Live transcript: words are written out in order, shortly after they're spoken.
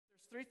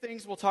Three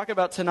things we'll talk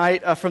about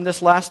tonight from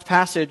this last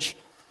passage.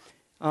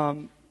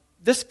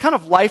 This kind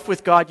of life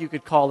with God, you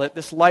could call it.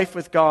 This life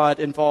with God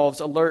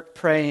involves alert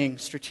praying,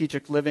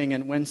 strategic living,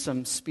 and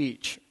winsome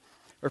speech,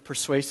 or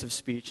persuasive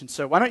speech. And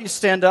so why don't you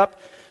stand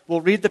up?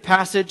 We'll read the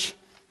passage,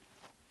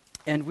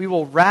 and we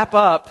will wrap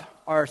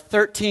up our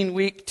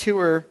 13-week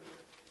tour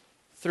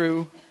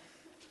through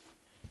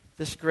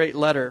this great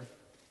letter.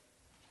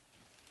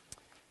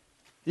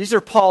 These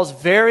are Paul's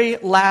very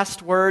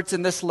last words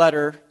in this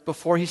letter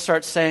before he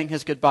starts saying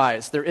his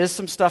goodbyes. There is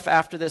some stuff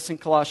after this in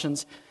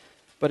Colossians,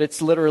 but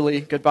it's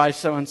literally goodbye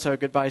so-and-so,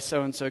 goodbye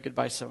so-and-so,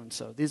 goodbye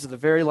so-and-so. These are the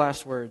very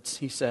last words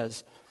he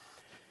says.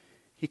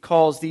 He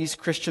calls these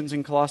Christians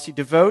in Colossae,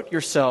 devote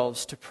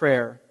yourselves to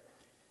prayer,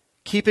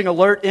 keeping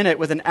alert in it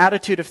with an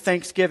attitude of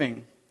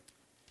thanksgiving,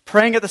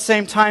 praying at the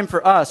same time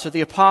for us, or the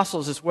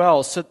apostles as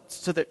well, so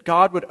that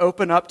God would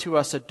open up to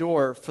us a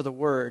door for the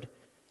word,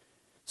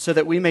 so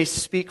that we may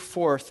speak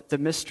forth the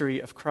mystery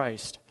of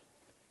Christ,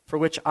 for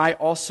which I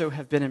also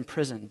have been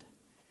imprisoned,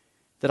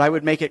 that I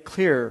would make it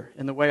clear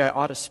in the way I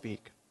ought to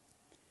speak.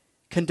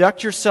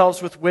 Conduct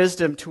yourselves with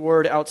wisdom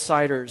toward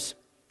outsiders,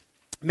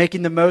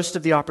 making the most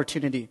of the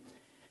opportunity,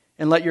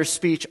 and let your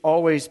speech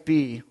always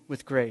be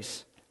with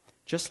grace,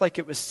 just like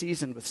it was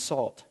seasoned with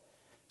salt,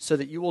 so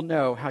that you will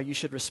know how you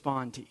should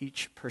respond to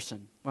each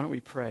person. Why don't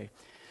we pray?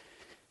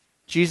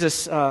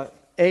 Jesus,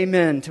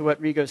 amen to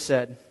what Rigo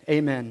said.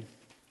 Amen.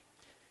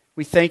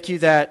 We thank you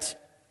that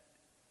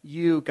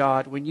you,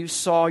 God, when you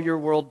saw your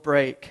world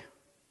break,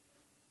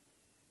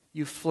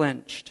 you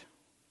flinched,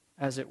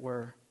 as it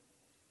were.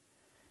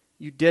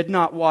 You did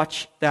not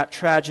watch that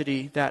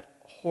tragedy, that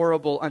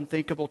horrible,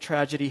 unthinkable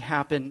tragedy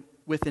happen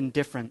with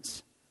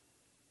indifference.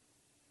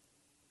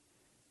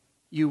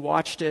 You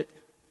watched it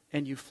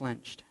and you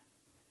flinched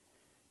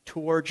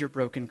toward your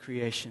broken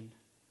creation,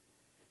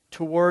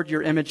 toward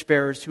your image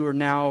bearers who are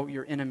now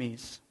your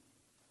enemies,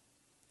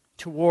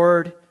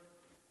 toward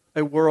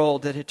a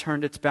world that had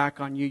turned its back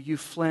on you. You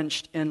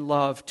flinched in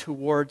love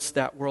towards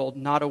that world,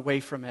 not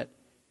away from it.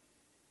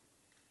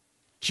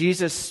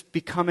 Jesus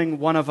becoming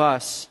one of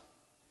us,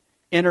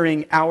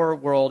 entering our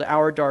world,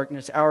 our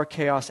darkness, our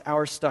chaos,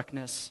 our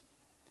stuckness,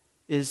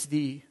 is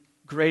the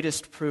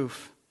greatest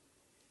proof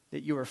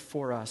that you are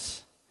for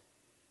us,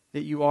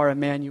 that you are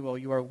Emmanuel,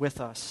 you are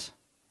with us.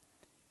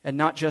 And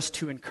not just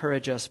to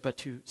encourage us, but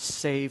to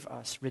save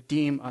us,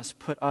 redeem us,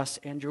 put us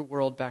and your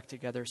world back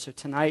together. So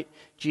tonight,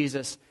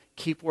 Jesus,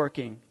 keep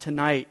working.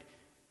 Tonight,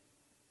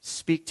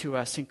 speak to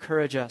us,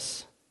 encourage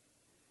us.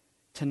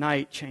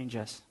 Tonight, change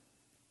us.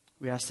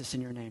 We ask this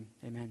in your name.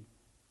 Amen.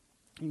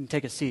 You can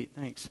take a seat.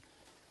 Thanks.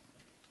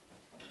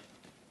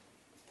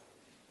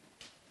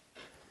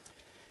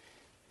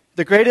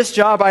 The greatest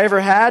job I ever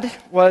had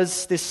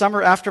was the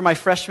summer after my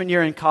freshman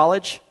year in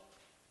college.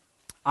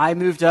 I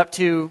moved up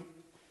to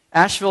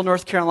Asheville,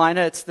 North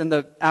Carolina. It's in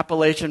the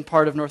Appalachian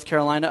part of North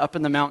Carolina, up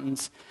in the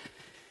mountains.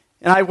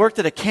 And I worked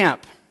at a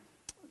camp.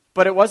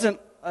 But it wasn't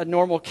a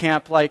normal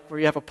camp like where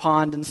you have a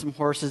pond and some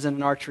horses and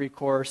an archery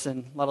course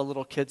and a lot of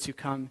little kids who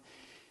come.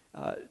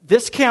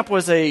 This camp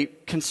was a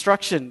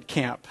construction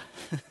camp.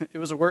 It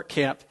was a work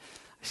camp.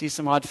 I see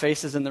some odd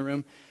faces in the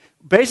room.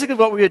 Basically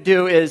what we would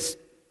do is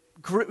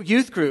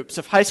youth groups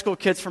of high school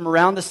kids from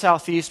around the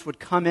southeast would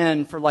come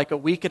in for like a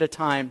week at a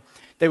time.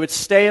 They would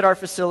stay at our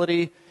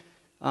facility.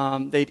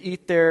 They'd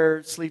eat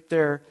there, sleep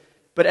there.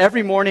 But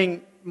every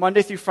morning,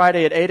 Monday through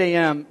Friday at 8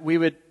 a.m., we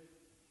would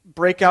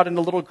break out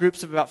into little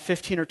groups of about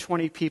 15 or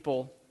 20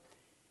 people.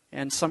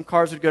 And some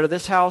cars would go to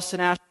this house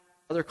in Asheville,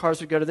 other cars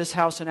would go to this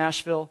house in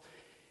Asheville.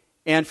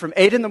 And from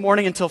 8 in the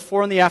morning until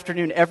 4 in the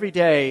afternoon every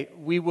day,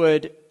 we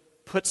would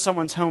put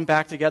someone's home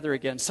back together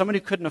again. Someone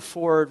who couldn't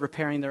afford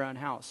repairing their own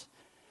house.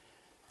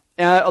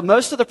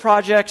 Most of the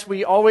projects,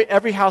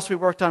 every house we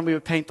worked on, we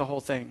would paint the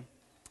whole thing.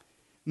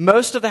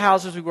 Most of the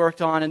houses we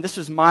worked on, and this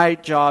was my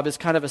job as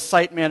kind of a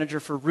site manager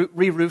for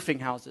re-roofing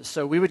houses.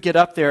 So we would get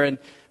up there and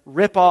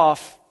rip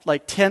off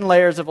like 10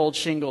 layers of old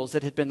shingles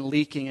that had been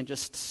leaking and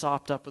just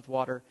sopped up with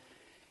water.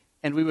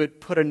 And we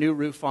would put a new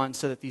roof on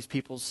so that these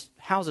people's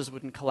houses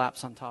wouldn't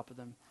collapse on top of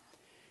them.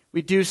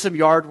 We'd do some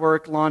yard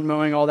work, lawn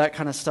mowing, all that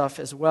kind of stuff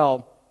as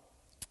well.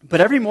 But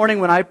every morning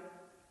when I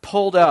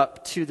pulled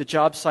up to the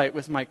job site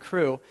with my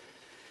crew,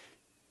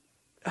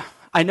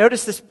 I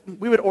noticed this.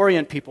 We would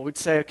orient people. We'd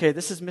say, okay,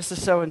 this is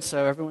Mrs.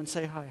 So-and-so. Everyone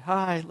say hi.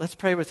 Hi, let's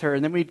pray with her.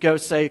 And then we'd go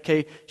say,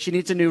 okay, she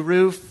needs a new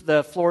roof.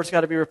 The floor's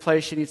got to be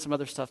replaced. She needs some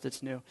other stuff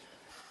that's new.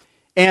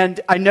 And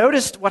I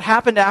noticed what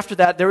happened after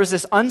that. There was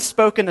this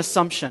unspoken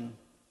assumption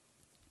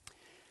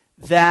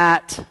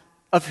that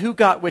of who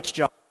got which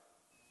job.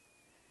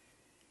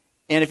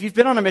 And if you've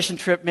been on a mission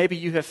trip, maybe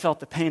you have felt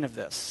the pain of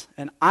this.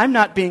 And I'm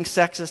not being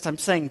sexist. I'm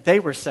saying they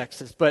were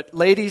sexist. But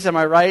ladies, am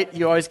I right?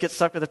 You always get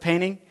stuck with a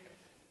painting,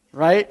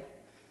 right?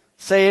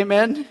 Say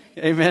amen.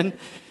 Amen.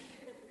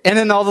 And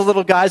then all the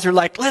little guys are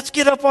like, let's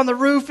get up on the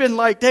roof and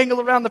like dangle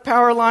around the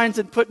power lines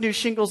and put new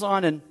shingles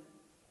on. And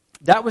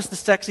that was the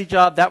sexy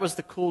job. That was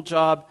the cool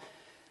job.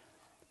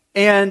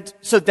 And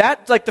so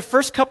that, like the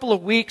first couple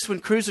of weeks when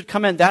crews would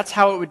come in, that's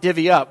how it would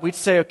divvy up. We'd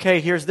say,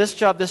 okay, here's this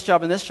job,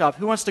 and this job.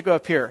 Who wants to go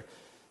up here?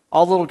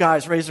 All the little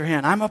guys raise their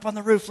hand. I'm up on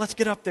the roof. Let's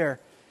get up there.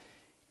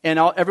 And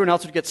everyone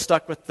else would get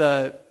stuck with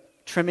the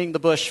trimming the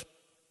bush for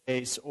 5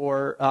 days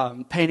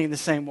or painting the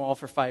same wall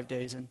for 5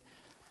 days. And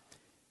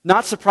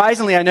not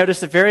surprisingly, I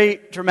noticed a very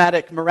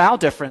dramatic morale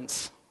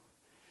difference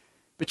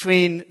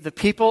between the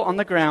people on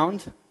the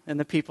ground and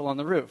the people on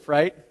the roof,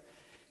 right?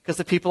 Because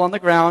the people on the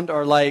ground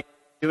are like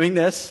doing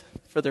this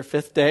for their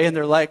 5th day, and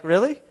they're like,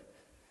 really?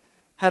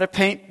 Had a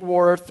paint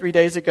war 3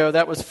 days ago.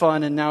 That was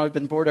fun, and now I've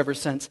been bored ever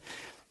since.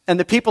 And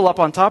the people up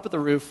on top of the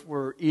roof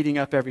were eating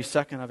up every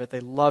second of it. They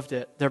loved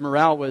it. Their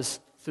morale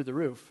was through the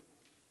roof.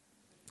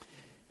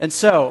 And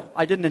so,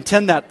 I didn't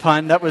intend that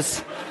pun. That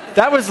was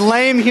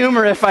lame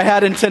humor if I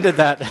had intended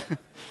that.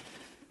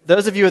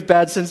 Those of you with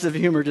bad sense of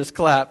humor just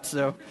clapped.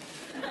 So,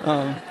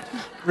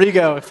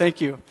 Rigo,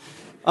 thank you.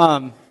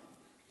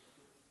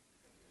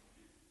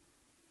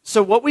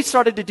 So what we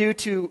started to do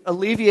to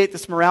alleviate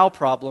this morale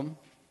problem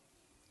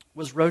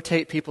was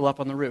rotate people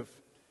up on the roof.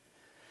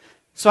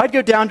 So I'd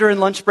go down during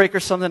lunch break or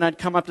something, I'd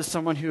come up to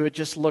someone who had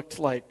just looked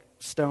like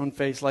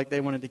stone-faced, like they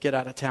wanted to get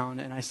out of town,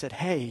 and I said,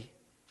 hey,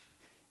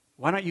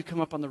 why don't you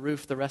come up on the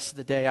roof the rest of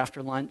the day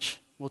after lunch?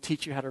 We'll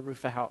teach you how to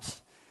roof a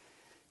house.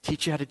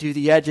 Teach you how to do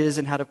the edges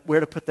and where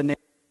to put the nail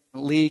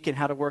leak and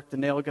how to work the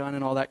nail gun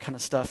and all that kind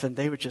of stuff. And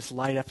they would just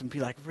light up and be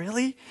like,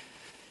 really?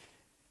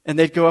 And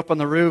they'd go up on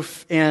the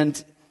roof,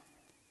 and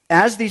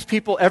as these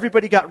people,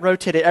 everybody got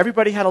rotated,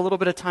 everybody had a little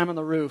bit of time on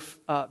the roof,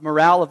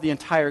 morale of the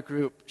entire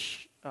group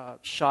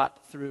shot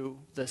through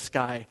the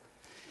sky.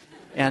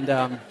 And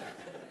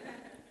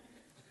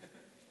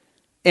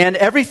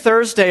every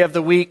Thursday of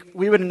the week,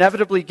 we would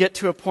inevitably get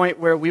to a point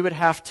where we would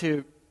have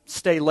to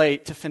stay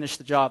late to finish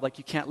the job. Like,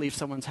 you can't leave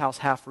someone's house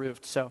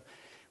half-roofed. So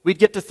we'd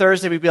get to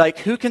Thursday, we'd be like,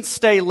 who can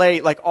stay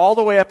late, like all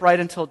the way up right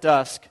until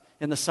dusk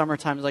in the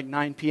summertime, like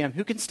 9 p.m.?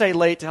 Who can stay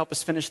late to help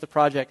us finish the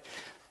project?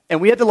 And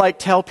we had to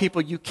tell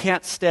people, you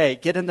can't stay.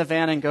 Get in the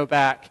van and go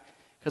back,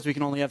 because we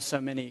can only have so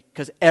many,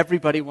 because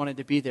everybody wanted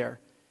to be there.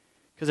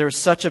 Because there was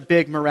such a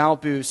big morale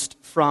boost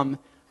from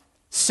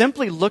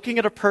simply looking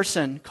at a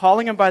person,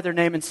 calling them by their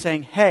name and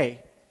saying,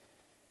 hey,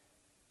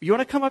 you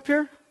want to come up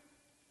here?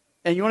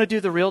 And you want to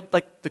do the real,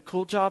 the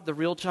cool job, the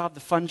real job,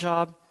 the fun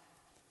job,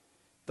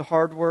 the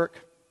hard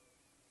work?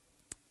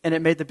 And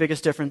it made the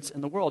biggest difference in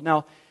the world.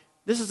 Now,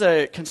 this is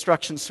a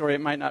construction story.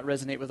 It might not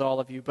resonate with all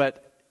of you,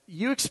 but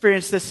you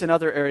experience this in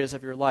other areas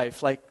of your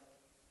life. Like,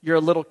 you're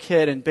a little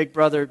kid and big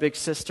brother, big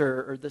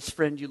sister, or this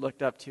friend you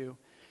looked up to,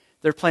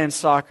 they're playing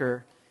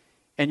soccer,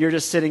 and you're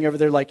just sitting over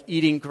there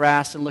eating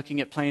grass and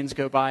looking at planes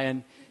go by,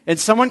 and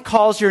someone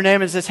calls your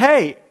name and says,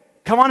 hey,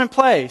 come on and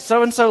play.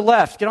 So-and-so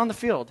left. Get on the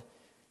field.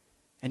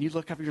 And you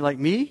look up and you're like,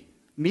 me?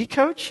 Me,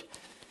 coach?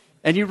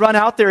 And you run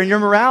out there and your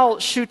morale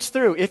shoots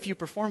through if you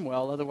perform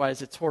well.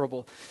 Otherwise, it's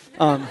horrible.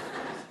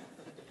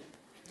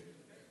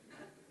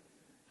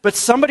 But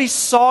somebody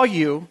saw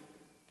you,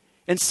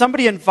 and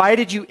somebody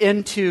invited you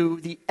into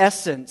the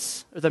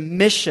essence or the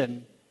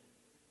mission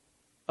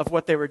of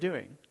what they were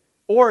doing.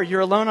 Or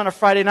you're alone on a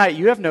Friday night,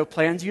 you have no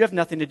plans, you have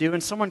nothing to do,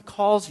 and someone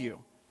calls you.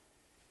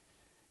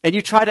 And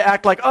you try to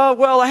act like, oh,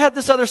 well, I had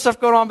this other stuff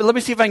going on, but let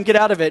me see if I can get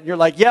out of it. And you're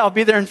like, yeah, I'll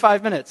be there in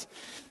 5 minutes.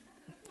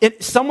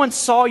 Someone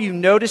saw you,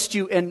 noticed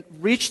you, and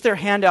reached their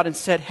hand out and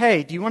said,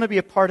 hey, do you want to be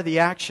a part of the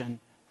action?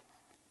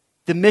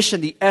 The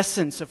mission, the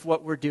essence of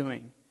what we're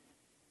doing.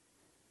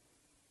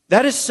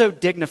 That is so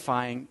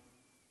dignifying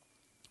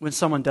when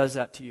someone does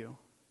that to you.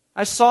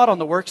 I saw it on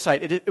the work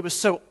site. It was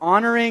so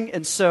honoring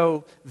and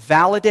so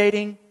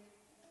validating,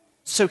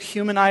 so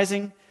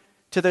humanizing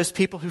to those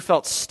people who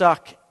felt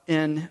stuck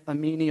in a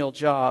menial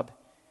job.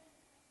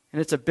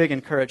 And it's a big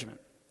encouragement.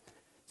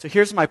 So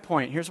here's my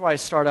point. Here's why I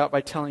start out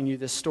by telling you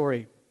this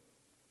story.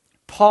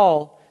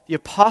 Paul, the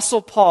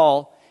Apostle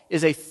Paul,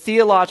 is a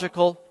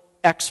theological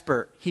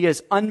expert. He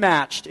is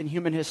unmatched in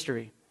human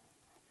history.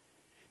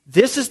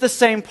 This is the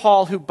same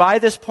Paul who, by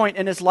this point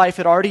in his life,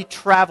 had already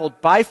traveled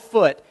by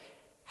foot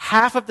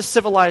half of the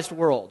civilized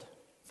world.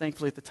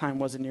 Thankfully, at the time,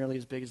 wasn't nearly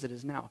as big as it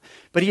is now.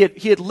 But he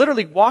had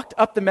literally walked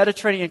up the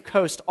Mediterranean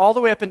coast all the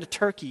way up into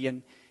Turkey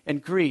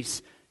and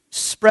Greece,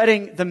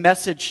 spreading the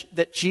message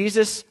that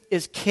Jesus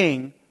is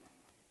king.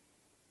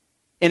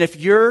 And if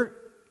you're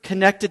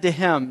connected to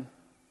him,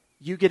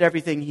 you get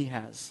everything he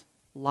has.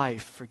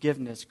 Life,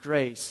 forgiveness,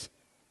 grace,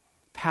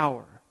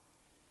 power.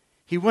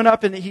 He went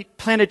up and he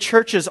planted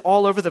churches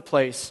all over the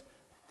place.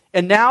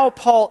 And now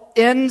Paul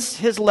ends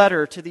his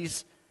letter to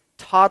these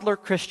toddler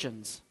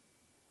Christians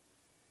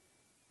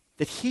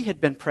that he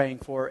had been praying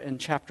for in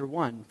chapter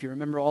 1. If you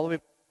remember all the way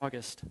back to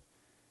August.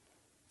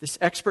 This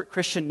expert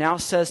Christian now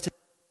says to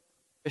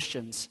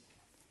Christians,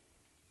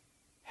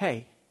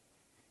 hey,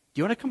 do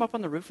you want to come up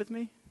on the roof with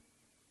me?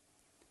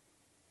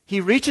 He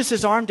reaches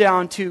his arm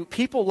down to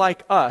people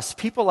like us,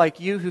 people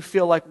like you who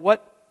feel like,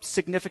 what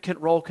significant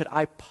role could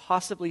I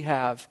possibly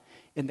have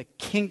in the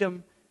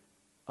kingdom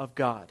of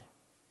God?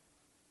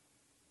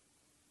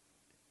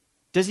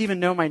 Does he even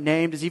know my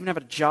name? Does he even have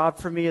a job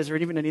for me? Is there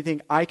even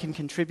anything I can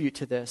contribute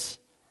to this?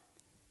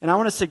 And I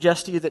want to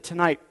suggest to you that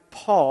tonight,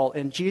 Paul,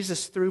 and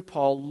Jesus through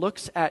Paul,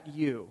 looks at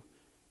you,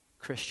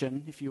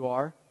 Christian, if you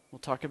are, We'll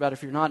talk about it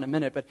if you're not in a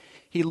minute. But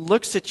he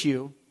looks at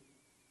you.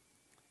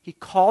 He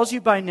calls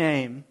you by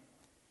name.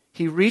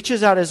 He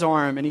reaches out his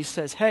arm and he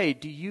says, hey,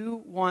 do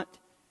you want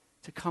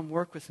to come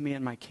work with me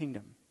in my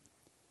kingdom?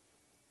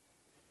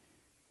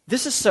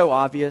 This is so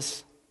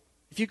obvious.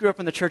 If you grew up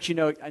in the church, you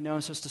know, I know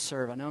I'm supposed to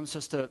serve. I know I'm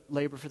supposed to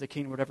labor for the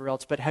kingdom, whatever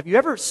else. But have you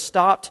ever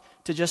stopped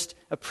to just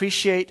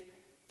appreciate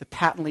the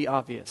patently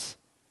obvious?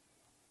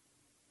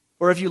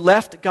 Or have you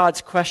left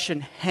God's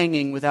question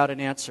hanging without an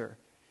answer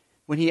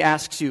when he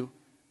asks you,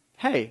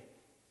 hey,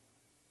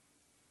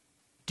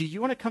 do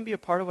you want to come be a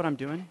part of what I'm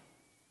doing?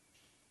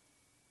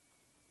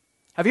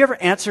 Have you ever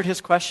answered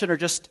his question or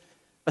just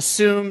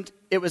assumed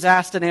it was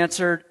asked and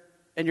answered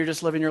and you're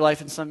just living your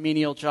life in some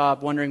menial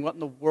job wondering what in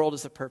the world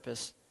is the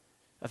purpose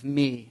of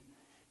me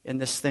in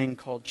this thing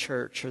called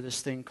church or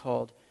this thing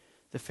called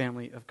the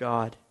family of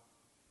God?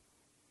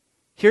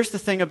 Here's the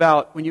thing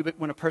about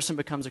when a person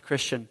becomes a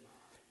Christian.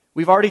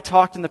 We've already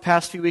talked in the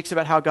past few weeks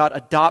about how God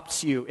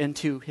adopts you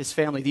into his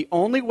family. The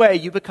only way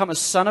you become a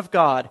son of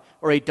God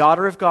or a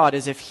daughter of God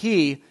is if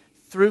he,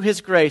 through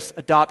his grace,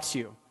 adopts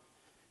you.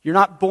 You're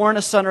not born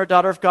a son or a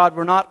daughter of God.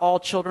 We're not all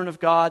children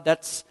of God.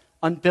 That's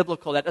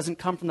unbiblical. That doesn't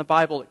come from the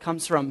Bible. It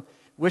comes from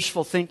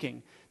wishful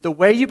thinking. The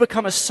way you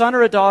become a son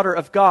or a daughter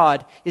of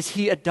God is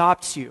he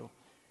adopts you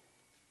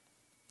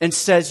and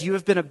says, you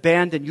have been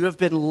abandoned, you have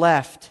been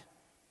left,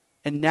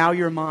 and now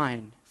you're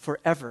mine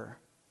forever.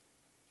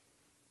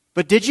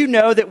 But did you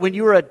know that when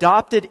you were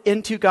adopted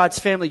into God's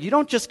family, you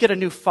don't just get a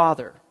new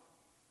father.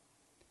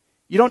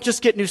 You don't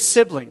just get new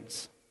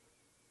siblings.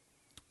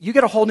 You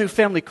get a whole new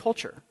family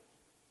culture.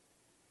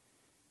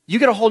 You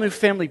get a whole new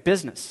family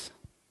business.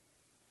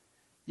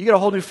 You get a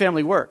whole new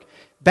family work.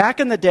 Back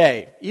in the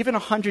day, even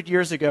 100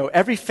 years ago,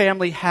 every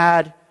family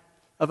had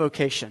a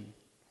vocation.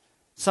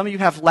 Some of you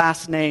have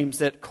last names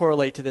that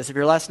correlate to this. If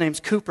your last name's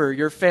Cooper,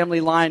 your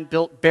family line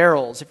built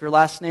barrels. If your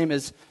last name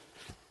is,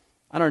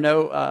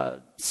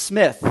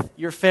 Smith,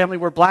 your family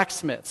were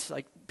blacksmiths.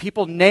 Like,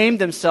 people named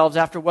themselves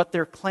after what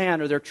their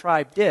clan or their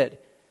tribe did.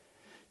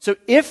 So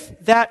if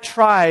that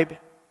tribe,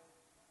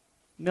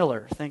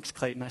 Miller, thanks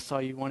Clayton, I saw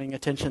you wanting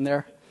attention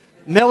there.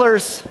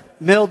 Miller's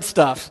milled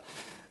stuff.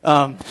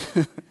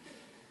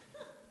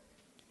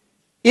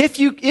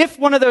 If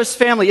one of those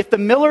family, if the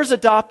Millers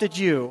adopted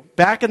you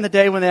back in the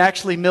day when they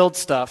actually milled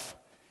stuff,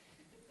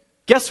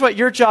 guess what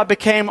your job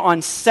became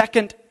on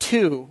second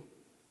 2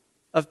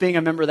 of being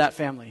a member of that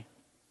family?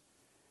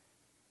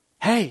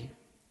 Hey,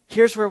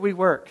 here's where we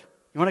work.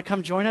 You want to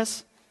come join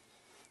us?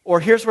 Or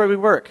here's where we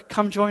work.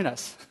 Come join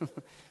us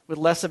with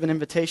less of an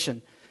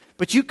invitation.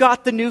 But you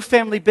got the new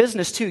family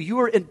business too. You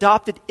were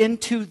adopted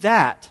into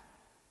that.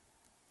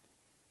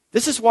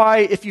 This is why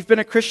if you've been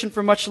a Christian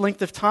for much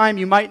length of time,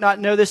 you might not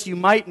know this, you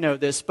might know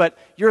this, but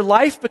your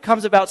life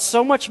becomes about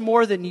so much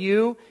more than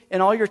you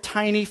and all your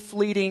tiny,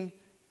 fleeting,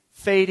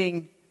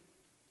 fading,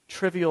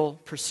 trivial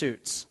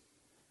pursuits.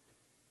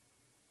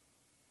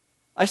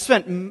 I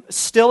spent,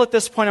 still at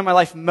this point in my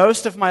life,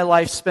 most of my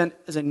life spent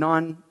as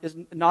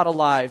not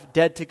alive,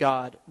 dead to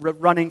God,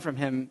 running from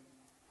him,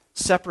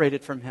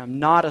 separated from him,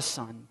 not a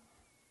son.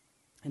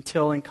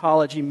 Until in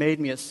college he made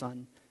me a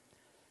son.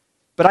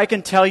 But I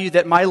can tell you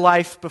that my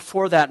life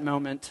before that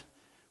moment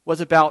was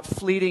about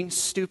fleeting,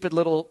 stupid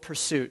little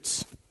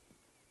pursuits.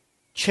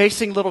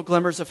 Chasing little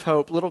glimmers of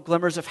hope, little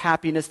glimmers of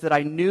happiness that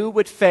I knew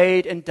would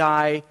fade and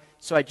die,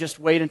 so I'd just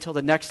wait until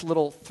the next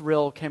little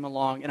thrill came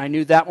along. And I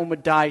knew that one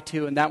would die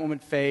too, and that one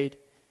would fade.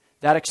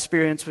 That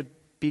experience would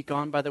be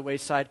gone by the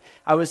wayside.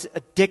 I was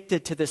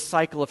addicted to this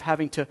cycle of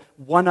having to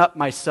one-up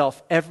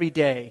myself every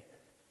day,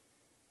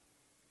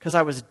 because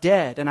I was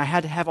dead, and I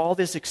had to have all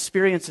these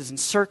experiences and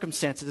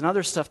circumstances and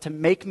other stuff to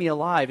make me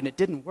alive, and it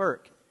didn't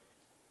work.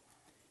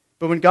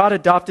 But when God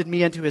adopted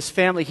me into his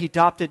family, he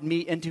adopted me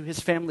into his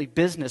family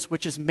business,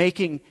 which is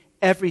making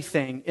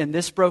everything in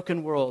this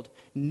broken world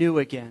new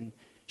again,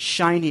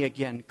 shiny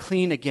again,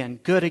 clean again,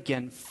 good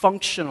again,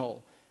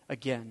 functional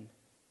again.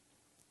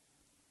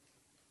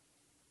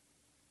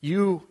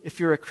 You, if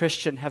you're a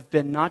Christian, have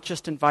been not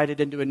just invited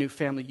into a new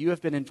family, you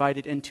have been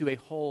invited into a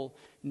whole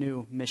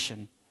new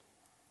mission.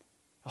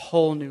 A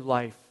whole new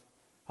life,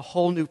 a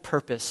whole new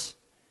purpose.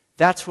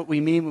 That's what we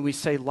mean when we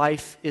say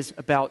life is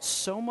about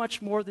so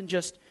much more than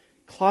just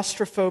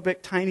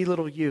claustrophobic, tiny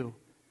little you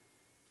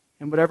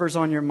and whatever's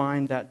on your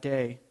mind that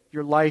day.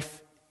 Your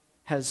life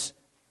has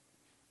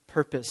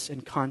purpose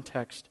and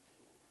context.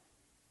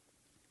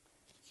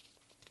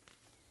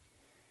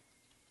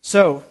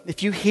 So,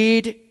 if you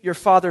heed your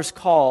Father's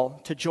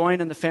call to join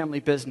in the family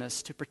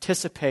business, to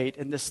participate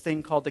in this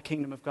thing called the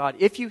kingdom of God,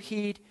 if you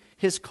heed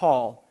his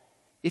call,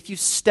 if you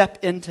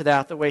step into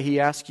that the way he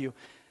asks you,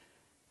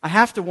 I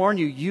have to warn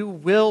you, you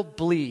will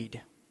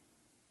bleed.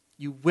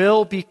 You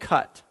will be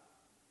cut.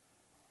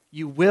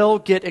 You will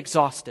get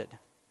exhausted.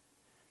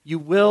 You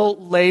will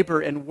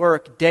labor and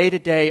work day to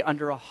day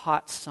under a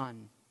hot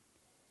sun.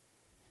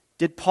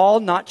 Did Paul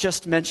not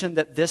just mention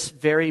that this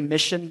very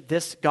mission,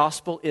 this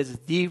gospel, is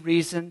the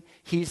reason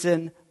he's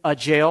in a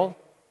jail?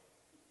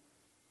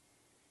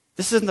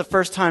 This isn't the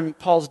first time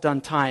Paul's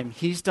done time.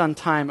 He's done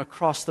time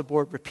across the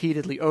board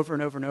repeatedly, over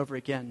and over and over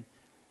again.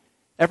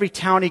 Every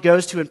town he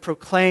goes to and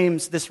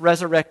proclaims this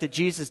resurrected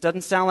Jesus.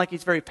 Doesn't sound like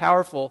he's very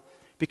powerful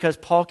because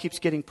Paul keeps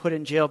getting put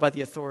in jail by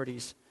the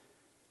authorities.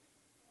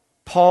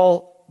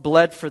 Paul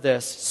bled for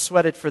this,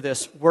 sweated for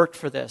this, worked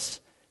for this.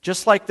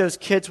 Just like those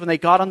kids when they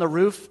got on the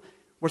roof.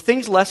 Were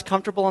things less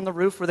comfortable on the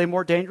roof? Were they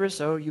more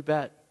dangerous? Oh, you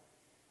bet.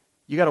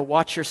 You got to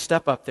watch your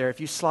step up there. If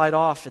you slide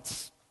off,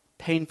 it's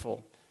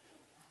painful.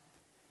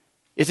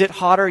 Is it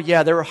hotter?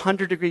 Yeah, there were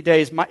 100-degree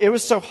days. It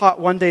was so hot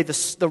one day,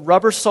 the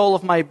rubber sole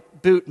of my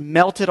boot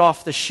melted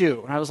off the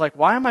shoe. And I was like,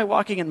 why am I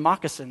walking in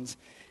moccasins?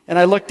 And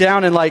I looked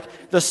down and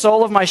the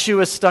sole of my shoe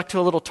was stuck to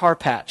a little tar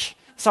patch.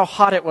 That's how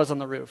hot it was on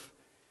the roof.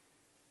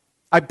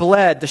 I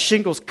bled. The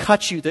shingles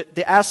cut you.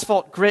 The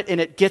asphalt grit in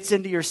it gets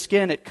into your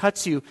skin. It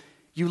cuts you.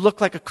 You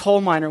look like a coal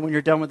miner when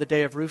you're done with a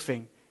day of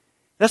roofing.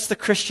 That's the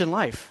Christian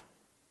life.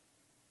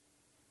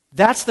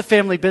 That's the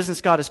family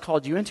business God has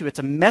called you into. It's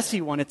a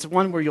messy one. It's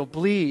one where you'll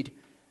bleed.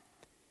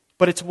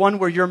 But it's one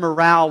where your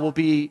morale will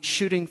be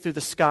shooting through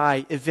the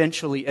sky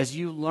eventually as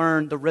you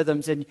learn the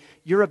rhythms. And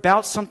you're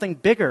about something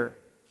bigger,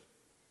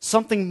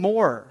 something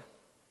more.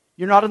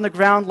 You're not on the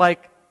ground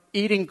like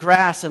eating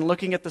grass and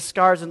looking at the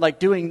scars and like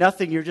doing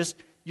nothing.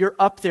 You're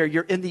up there.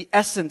 You're in the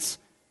essence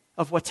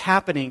of what's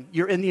happening.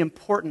 You're in the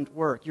important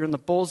work. You're in the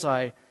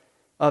bullseye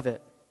of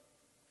it.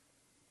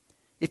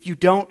 If you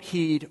don't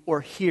heed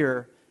or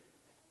hear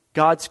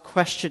God's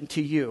question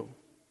to you,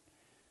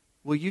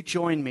 will you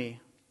join me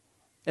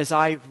as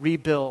I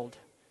rebuild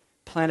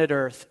planet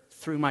Earth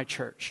through my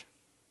church?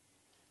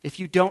 If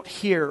you don't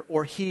hear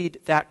or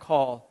heed that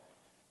call,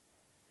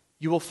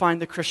 you will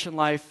find the Christian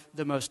life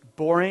the most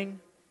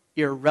boring,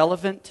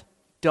 irrelevant,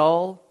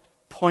 dull,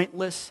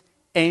 pointless,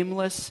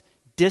 aimless,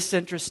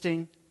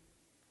 disinteresting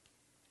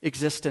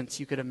existence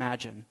you could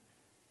imagine.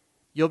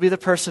 You'll be the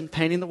person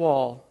painting the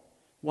wall,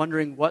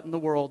 wondering what in the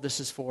world this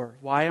is for.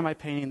 Why am I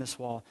painting this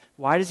wall?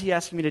 Why does he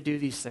ask me to do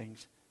these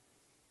things?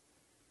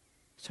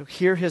 So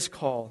hear his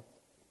call.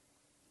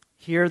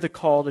 Hear the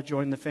call to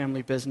join the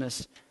family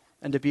business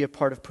and to be a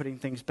part of putting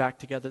things back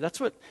together. That's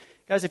what,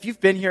 guys, if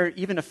you've been here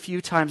even a few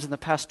times in the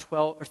past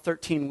 12 or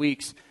 13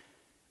 weeks,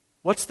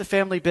 what's the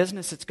family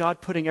business? It's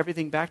God putting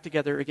everything back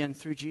together again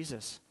through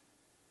Jesus.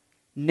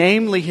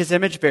 Namely, his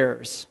image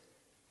bearers.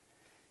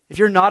 If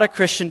you're not a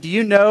Christian, do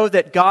you know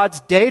that God's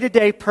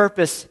day-to-day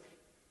purpose,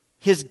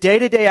 his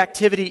day-to-day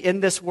activity in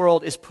this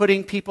world is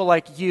putting people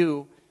like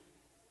you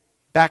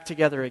back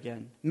together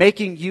again,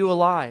 making you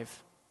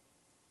alive?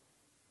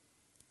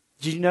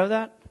 Did you know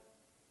that?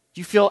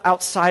 Do you feel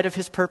outside of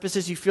his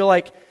purposes? You feel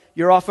like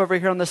you're off over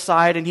here on the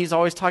side and he's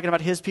always talking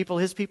about his people,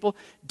 his people?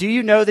 Do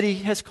you know that he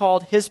has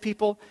called his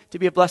people to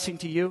be a blessing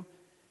to you?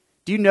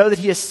 Do you know that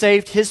he has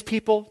saved his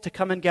people to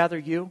come and gather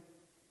you?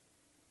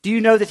 Do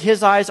you know that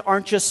his eyes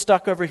aren't just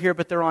stuck over here,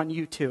 but they're on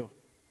you too?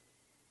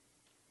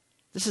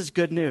 This is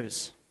good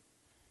news.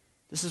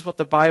 This is what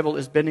the Bible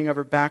is bending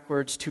over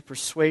backwards to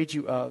persuade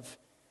you of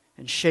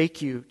and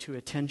shake you to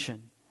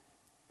attention.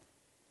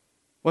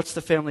 What's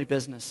the family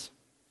business?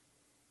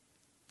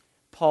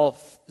 Paul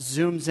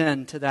zooms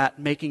in to that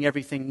making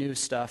everything new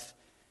stuff.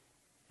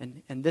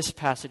 And in this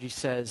passage he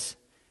says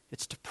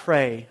it's to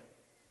pray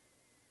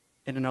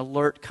in an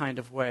alert kind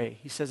of way.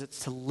 He says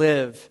it's to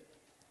live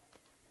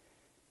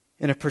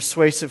in a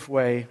persuasive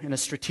way, in a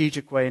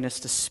strategic way, and it's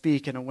to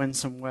speak in a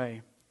winsome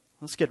way.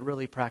 Let's get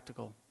really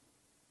practical.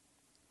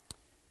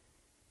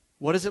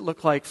 What does it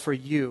look like for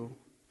you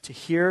to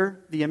hear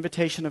the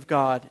invitation of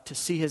God, to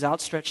see his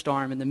outstretched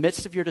arm in the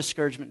midst of your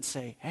discouragement and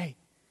say, hey,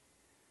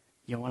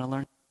 you want to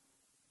learn?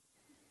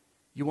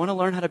 You want to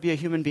learn how to be a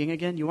human being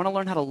again? You want to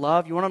learn how to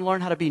love? You want to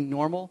learn how to be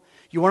normal?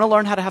 You want to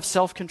learn how to have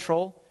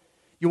self-control?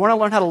 You want to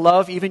learn how to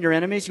love even your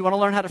enemies? You want to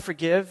learn how to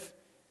forgive?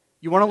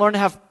 You want to learn to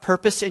have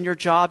purpose in your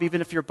job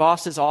even if your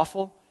boss is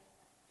awful?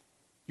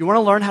 You want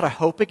to learn how to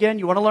hope again?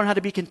 You want to learn how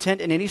to be content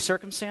in any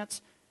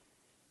circumstance?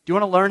 Do you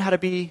want to learn how to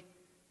be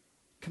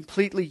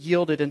completely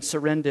yielded and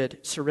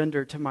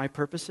surrendered to my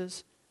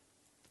purposes?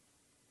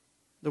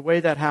 The way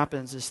that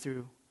happens is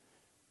through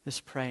this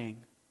praying.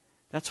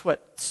 That's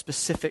what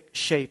specific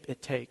shape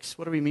it takes.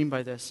 What do we mean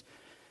by this?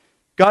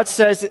 God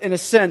says, in a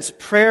sense,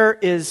 prayer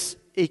is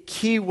a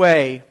key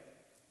way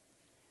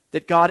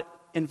that God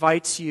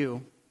invites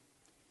you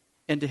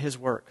into his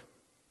work.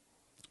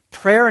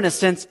 Prayer, in a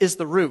sense, is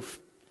the roof.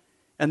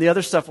 And the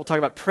other stuff we'll talk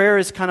about. Prayer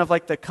is kind of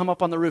like the come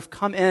up on the roof,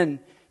 come in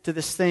to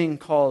this thing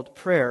called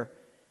prayer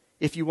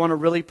if you want to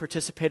really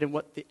participate in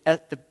what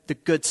the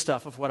good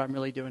stuff of what I'm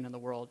really doing in the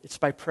world. It's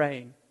by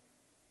praying.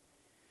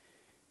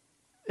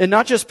 And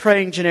not just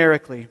praying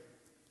generically,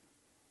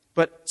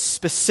 but a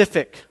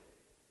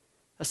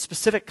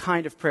specific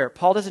kind of prayer.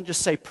 Paul doesn't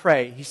just say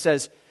pray. He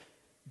says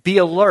be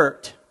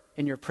alert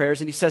in your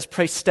prayers, and he says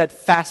pray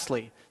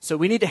steadfastly. So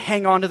we need to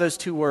hang on to those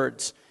two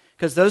words,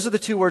 because those are the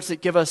two words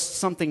that give us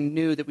something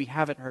new that we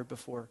haven't heard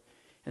before,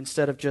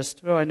 instead of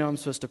just, oh, I know I'm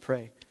supposed to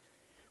pray.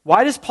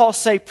 Why does Paul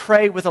say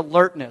pray with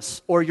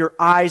alertness or your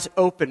eyes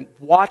open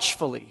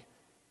watchfully?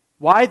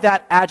 Why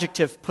that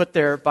adjective put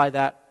there by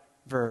that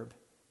verb?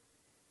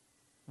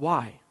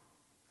 Why?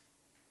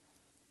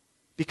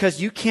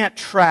 Because you can't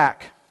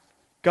track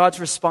God's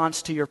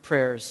response to your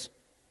prayers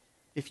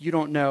if you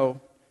don't know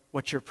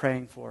what you're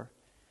praying for,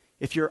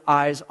 if your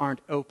eyes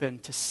aren't open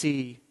to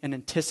see and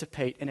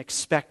anticipate and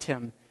expect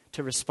Him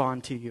to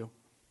respond to you.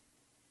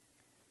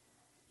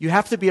 You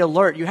have to be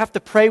alert. You have to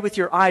pray with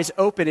your eyes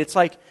open. It's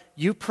like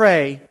you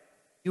pray,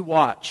 you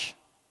watch.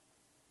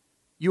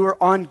 You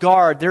are on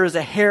guard. There is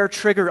a hair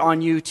trigger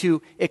on you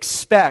to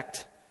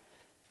expect.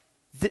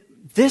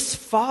 This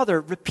Father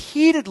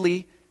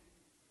repeatedly,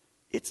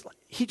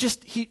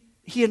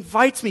 he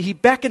invites me, He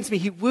beckons me,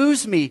 He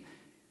woos me.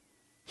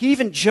 He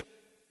even jokes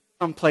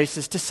in some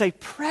places to say,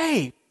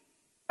 pray,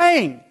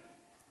 praying,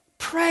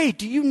 pray.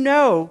 Do you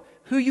know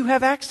who you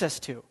have access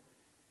to?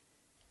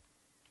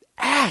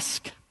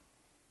 Ask.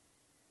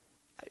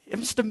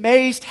 I'm just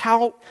amazed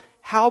how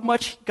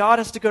much God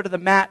has to go to the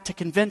mat to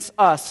convince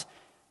us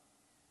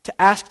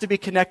to ask to be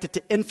connected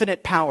to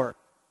infinite power.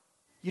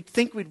 You'd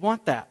think we'd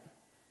want that,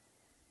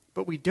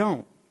 but we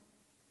don't.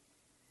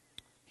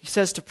 He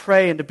says to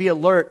pray and to be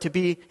alert, to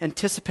be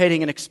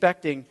anticipating and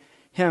expecting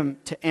Him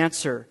to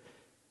answer.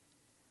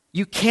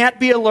 You can't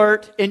be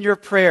alert in your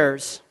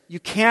prayers. You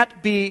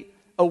can't be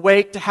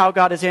awake to how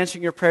God is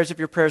answering your prayers if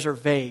your prayers are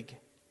vague.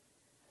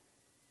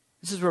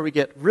 This is where we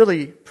get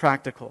really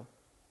practical.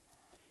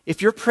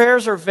 If your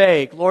prayers are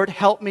vague, Lord,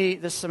 help me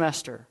this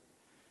semester,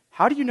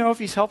 how do you know if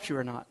He's helped you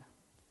or not?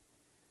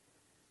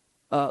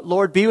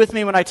 Lord, be with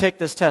me when I take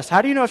this test.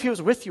 How do you know if He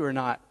was with you or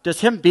not? Does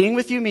Him being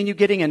with you mean you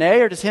getting an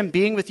A, or does Him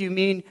being with you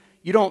mean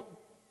you don't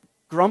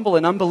grumble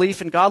in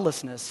unbelief and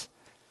godlessness?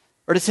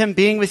 Or does Him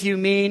being with you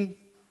mean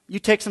you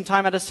take some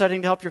time out of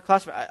studying to help your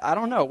class? I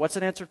don't know. What's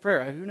an answered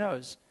prayer? Who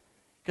knows?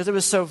 Because it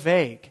was so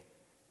vague.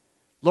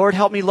 Lord,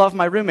 help me love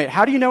my roommate.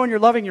 How do you know when you're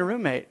loving your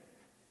roommate?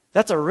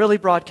 That's a really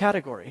broad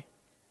category.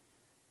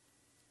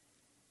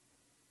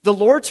 The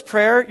Lord's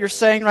Prayer, you're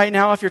saying right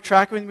now, if you're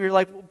tracking with me, you're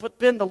like, well, but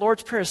Ben, the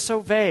Lord's Prayer is so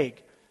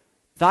vague.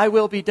 Thy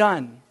will be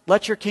done.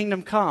 Let your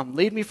kingdom come.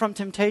 Lead me from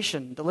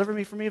temptation. Deliver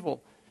me from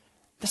evil.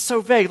 That's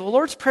so vague. The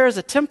Lord's Prayer is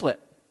a template.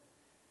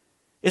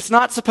 It's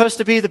not supposed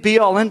to be the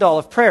be-all, end-all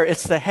of prayer.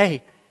 It's the,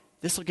 hey,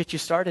 this will get you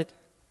started.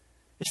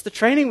 It's the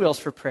training wheels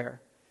for prayer.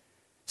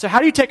 So how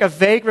do you take a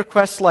vague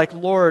request like,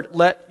 Lord,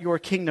 let your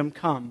kingdom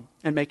come,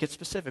 and make it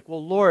specific?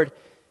 Well, Lord,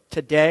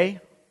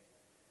 today,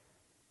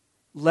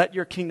 let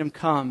your kingdom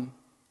come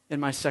in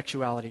my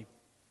sexuality.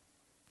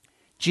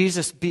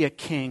 Jesus, be a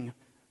king.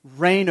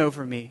 Reign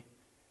over me.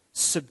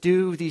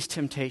 Subdue these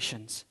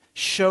temptations.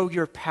 Show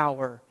your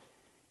power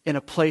in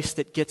a place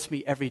that gets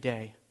me every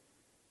day.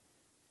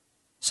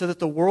 So that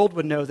the world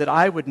would know, that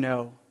I would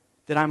know,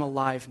 that I'm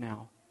alive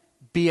now.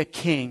 Be a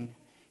king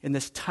in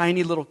this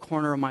tiny little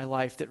corner of my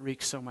life that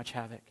wreaks so much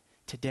havoc.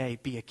 Today,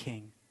 be a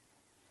king.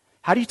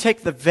 How do you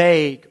take the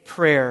vague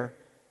prayer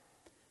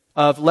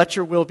of let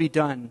your will be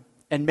done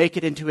and make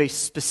it into a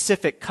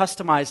specific,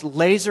 customized,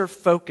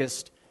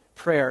 laser-focused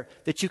prayer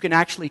that you can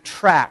actually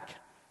track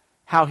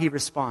how He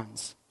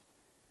responds?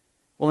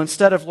 Well,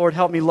 instead of, Lord,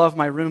 help me love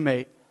my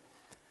roommate,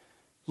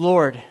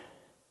 Lord,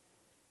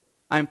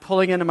 I'm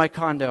pulling into my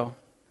condo.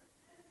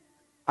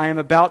 I am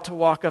about to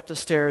walk up the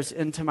stairs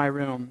into my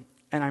room,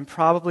 and I'm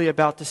probably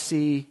about to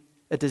see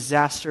a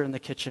disaster in the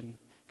kitchen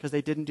because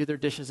they didn't do their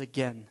dishes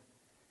again.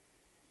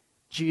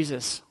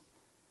 Jesus,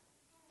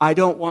 I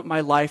don't want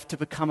my life to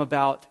become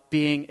about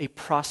being a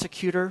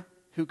prosecutor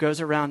who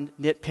goes around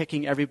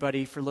nitpicking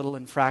everybody for little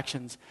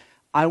infractions.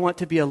 I want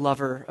to be a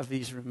lover of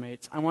these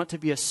roommates. I want to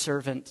be a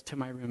servant to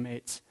my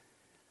roommates.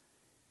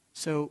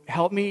 So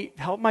help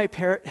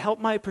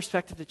my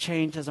perspective to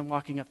change as I'm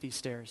walking up these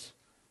stairs.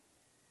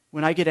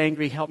 When I get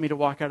angry, help me to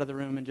walk out of the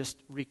room and just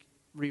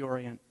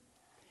reorient.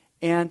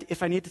 And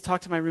if I need to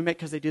talk to my roommate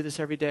because they do this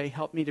every day,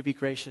 help me to be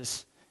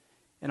gracious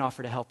and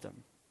offer to help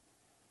them.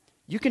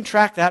 You can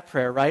track that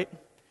prayer, right?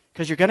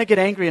 Because you're going to get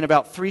angry in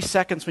about 3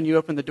 seconds when you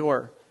open the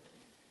door.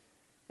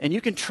 And you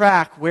can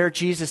track where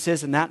Jesus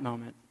is in that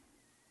moment.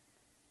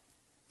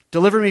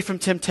 Deliver me from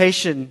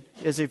temptation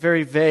is a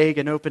very vague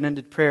and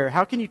open-ended prayer.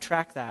 How can you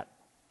track that?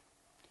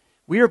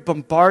 We are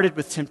bombarded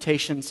with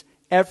temptations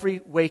every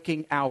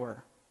waking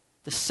hour.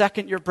 The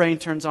second your brain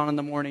turns on in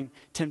the morning,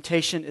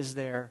 temptation is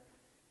there,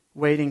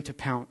 waiting to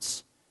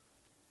pounce.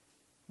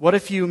 What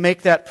if you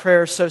make that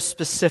prayer so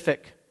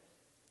specific,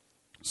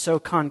 so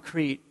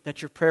concrete,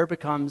 that your prayer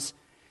becomes,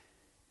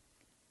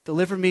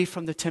 deliver me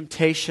from the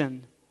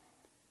temptation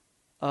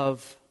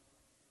of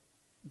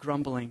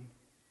grumbling,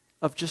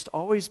 of just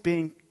always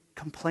being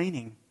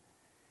complaining.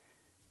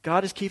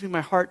 God is keeping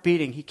my heart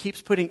beating. He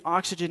keeps putting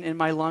oxygen in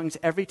my lungs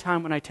every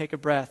time when I take a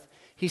breath.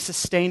 He's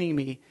sustaining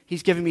me.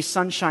 He's giving me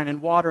sunshine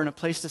and water and a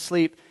place to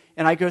sleep.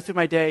 And I go through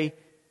my day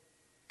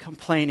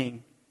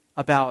complaining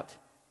about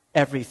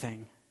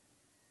everything.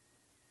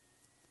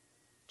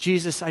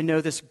 Jesus, I know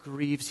this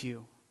grieves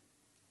you.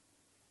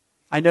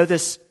 I know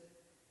this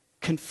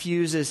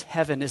confuses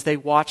heaven as they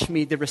watch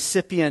me, the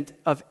recipient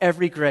of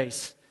every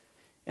grace,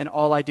 and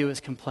all I do is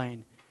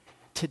complain.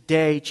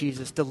 Today,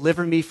 Jesus,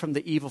 deliver me from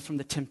the evil, from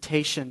the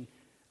temptation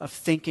of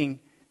thinking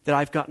that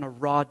I've gotten a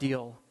raw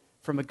deal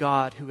from a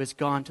God who has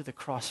gone to the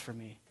cross for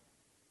me.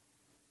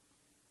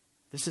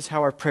 This is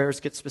how our prayers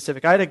get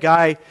specific. I had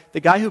the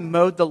guy who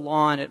mowed the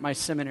lawn at my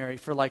seminary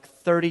for like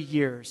 30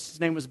 years. His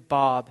name was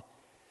Bob.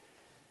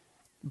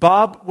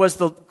 Bob was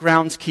the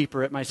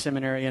groundskeeper at my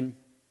seminary, and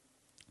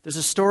there's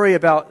a story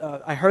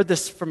about, I heard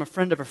this from a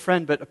friend of a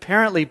friend, but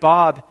apparently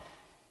Bob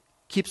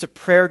keeps a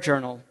prayer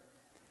journal,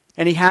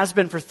 and he has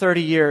been for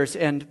 30 years,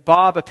 and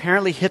Bob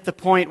apparently hit the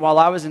point while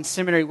I was in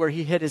seminary where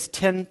he hit his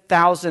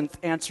 10,000th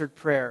answered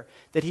prayer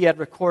that he had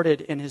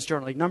recorded in his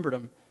journal. He numbered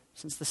them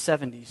since the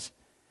 70s.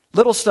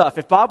 Little stuff.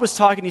 If Bob was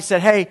talking, he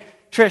said, "Hey,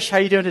 Trish, how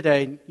you doing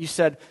today?" And you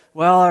said,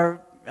 "Well,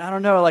 I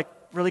don't know, like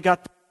really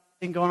got the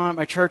thing going on at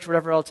my church,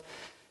 whatever else."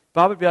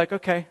 Bob would be like,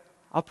 "Okay,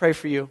 I'll pray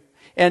for you."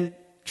 And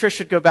Trish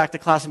would go back to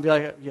class and be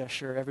like, "Yeah,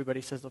 sure,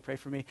 everybody says they'll pray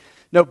for me."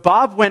 No,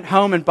 Bob went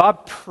home and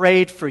Bob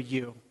prayed for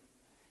you.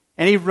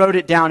 And he wrote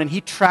it down and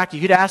he tracked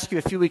you. He'd ask you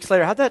a few weeks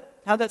later,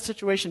 how'd that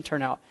situation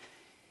turn out?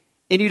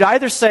 And you'd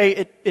either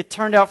say it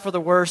turned out for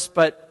the worse,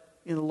 but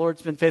the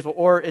Lord's been faithful,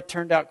 or it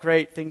turned out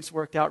great, things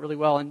worked out really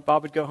well. And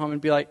Bob would go home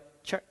and be like,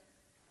 check.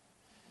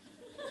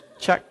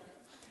 Check.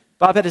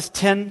 Bob had his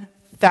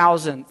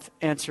 10,000th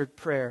answered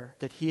prayer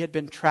that he had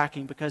been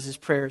tracking because his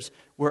prayers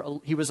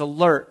he was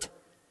alert.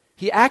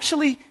 He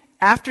actually,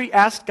 after he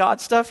asked God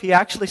stuff, he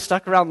actually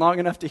stuck around long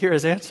enough to hear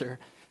his answer.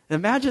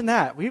 Imagine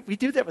that. We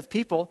do that with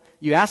people.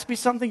 You ask me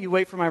something, you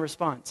wait for my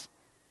response.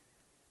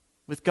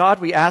 With God,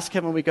 we ask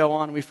him and we go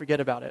on and we forget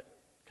about it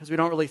because we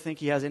don't really think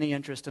he has any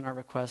interest in our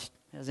request,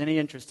 has any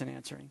interest in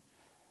answering.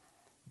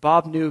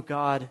 Bob knew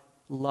God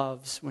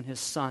loves when his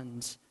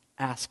sons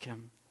ask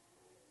him.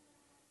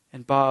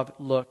 And Bob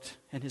looked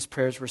and his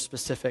prayers were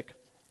specific.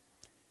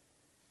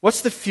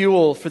 What's the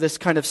fuel for this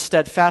kind of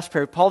steadfast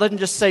prayer? Paul didn't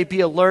just say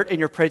be alert in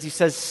your prayers. He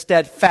says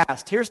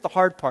steadfast. Here's the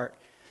hard part.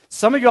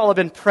 Some of you all have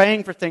been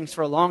praying for things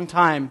for a long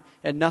time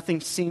and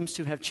nothing seems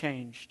to have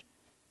changed.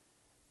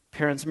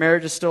 Parents'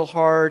 marriage is still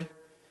hard.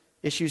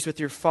 Issues with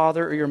your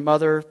father or your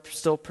mother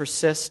still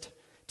persist.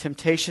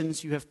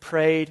 Temptations you have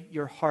prayed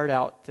your heart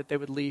out that they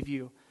would leave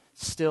you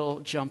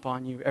still jump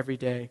on you every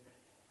day.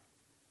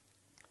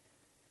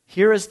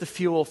 Here is the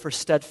fuel for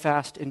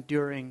steadfast,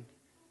 enduring,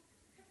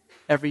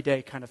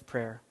 everyday kind of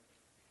prayer.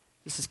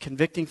 This is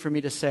convicting for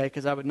me to say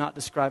because I would not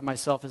describe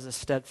myself as a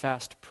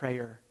steadfast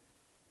prayer.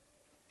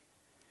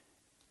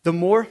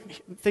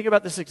 Think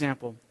about this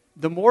example.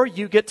 The more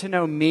you get to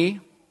know me,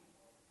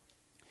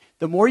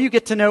 the more you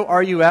get to know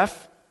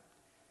RUF,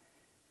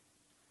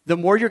 the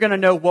more you're going to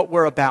know what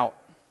we're about,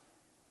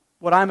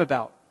 what I'm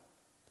about.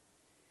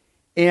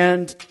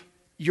 And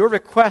your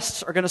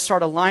requests are going to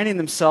start aligning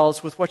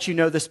themselves with what you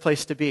know this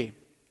place to be.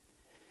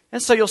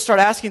 And so you'll start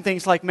asking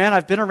things like, man,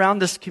 I've been around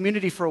this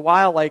community for a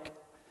while, like,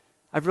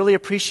 I've really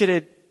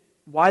appreciated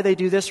why they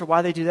do this or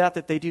why they do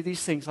that they do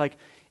these things. Like,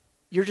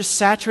 you're just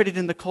saturated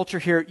in the culture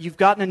here. You've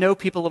gotten to know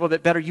people a little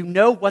bit better. You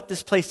know what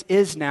this place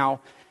is now.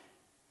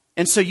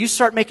 And so you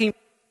start making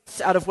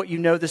out of what you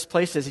know this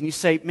place is. And you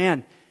say,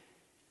 man,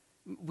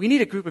 we need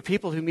a group of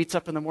people who meets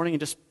up in the morning and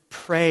just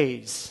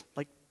praise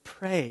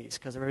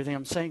because of everything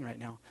I'm saying right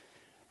now.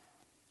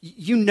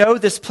 You know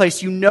this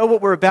place. You know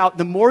what we're about.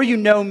 The more you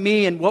know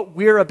me and what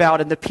we're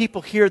about and the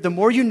people here, the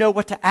more you know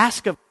what to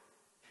ask of.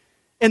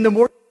 And the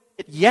more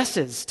you get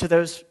yeses to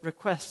those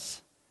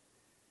requests.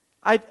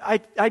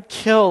 I'd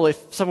kill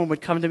if someone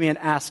would come to me and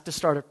ask to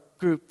start a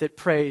group that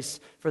prays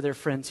for their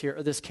friends here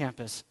or this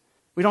campus.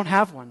 We don't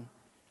have one.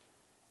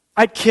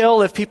 I'd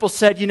kill if people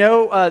said,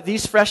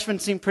 these freshmen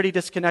seem pretty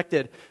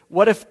disconnected.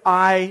 What if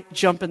I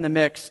jump in the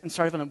mix and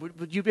start with them?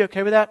 Would you be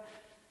okay with that?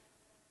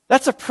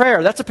 That's a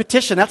prayer. That's a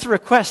petition. That's a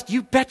request.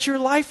 You bet your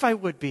life I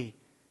would be.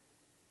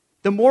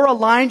 The more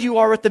aligned you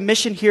are with the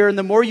mission here and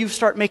the more you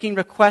start making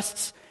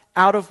requests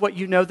out of what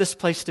you know this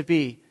place to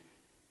be,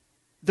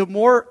 the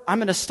more I'm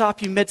going to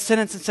stop you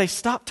mid-sentence and say,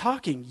 stop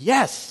talking.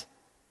 Yes.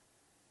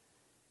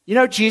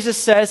 Jesus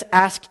says,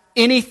 ask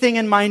anything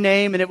in my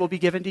name and it will be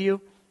given to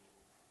you.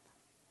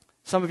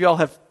 Some of y'all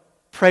have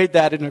prayed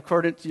that in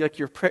accordance to like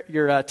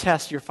your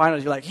test, your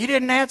finals. You're like, he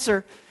didn't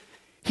answer.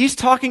 He's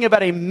talking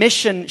about a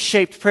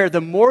mission-shaped prayer.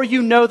 The more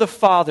you know the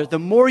Father, the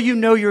more you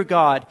know your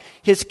God,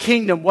 His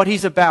kingdom, what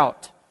He's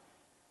about,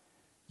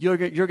 you're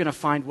going to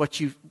find what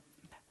you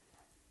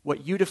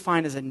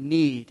define as a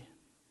need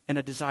and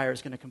a desire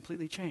is going to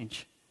completely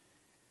change.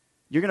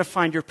 You're going to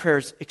find your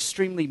prayers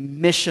extremely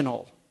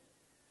missional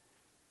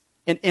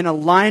and in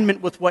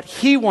alignment with what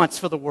He wants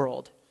for the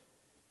world.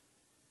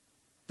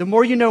 The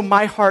more you know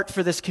my heart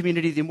for this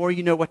community, the more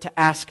you know what to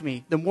ask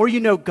me. The more you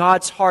know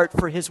God's heart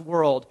for His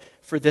world,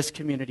 for this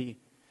community,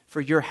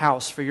 for your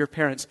house, for your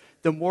parents,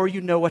 the more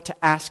you know what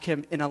to ask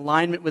Him in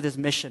alignment with His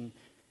mission,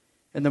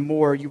 and the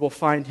more you will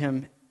find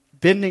Him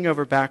bending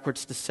over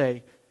backwards to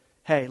say,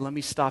 hey, let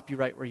me stop you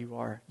right where you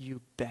are.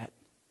 You bet.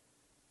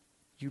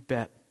 You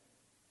bet.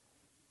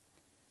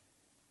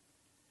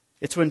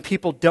 It's when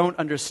people don't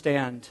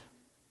understand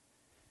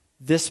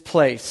this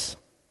place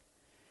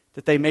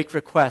that they make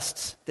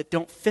requests that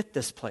don't fit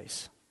this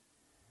place.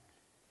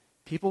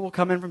 People will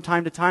come in from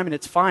time to time and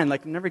it's fine.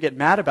 Like, never get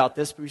mad about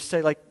this, but we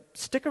say, like,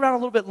 stick around a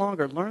little bit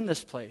longer. Learn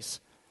this place.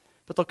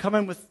 but they'll come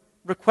in with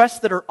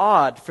requests that are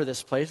odd for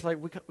this place.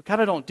 Like, we kind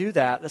of don't do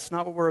that. That's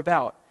not what we're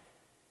about.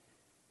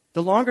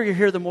 The longer you're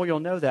here, the more you'll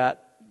know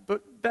that.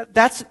 But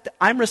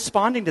I'm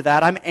responding to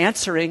that. I'm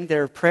answering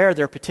their prayer,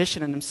 their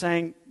petition, and I'm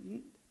saying,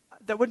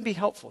 that wouldn't be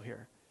helpful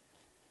here.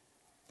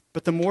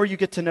 But the more you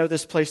get to know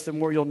this place, the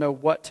more you'll know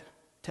what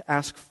to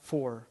ask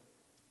for.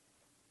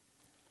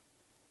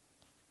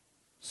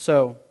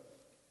 So,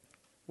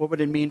 what would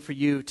it mean for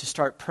you to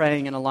start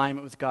praying in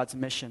alignment with God's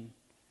mission?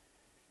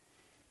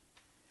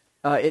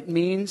 It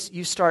means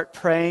you start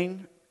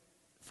praying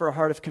for a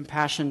heart of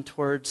compassion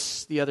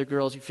towards the other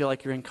girls you feel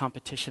like you're in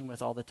competition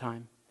with all the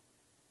time.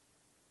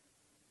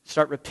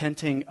 Start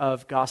repenting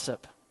of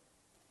gossip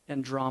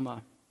and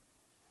drama.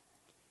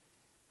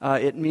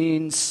 It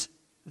means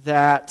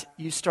that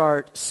you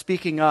start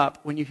speaking up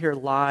when you hear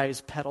lies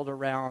peddled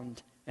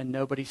around and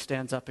nobody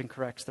stands up and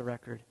corrects the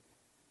record.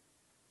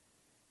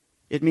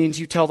 It means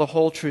you tell the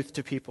whole truth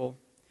to people.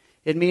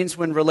 It means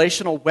when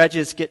relational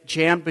wedges get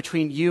jammed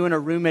between you and a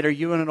roommate or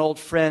you and an old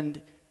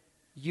friend,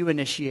 you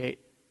initiate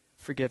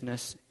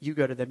forgiveness. You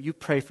go to them. You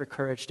pray for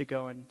courage to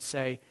go and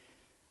say,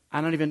 I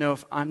don't even know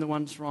if I'm the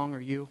one that's wrong or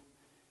you,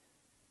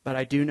 but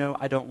I do know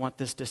I don't want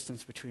this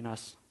distance between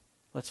us.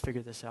 Let's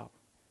figure this out.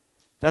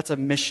 That's a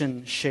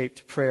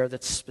mission-shaped prayer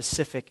that's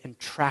specific and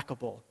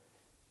trackable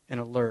and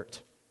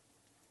alert.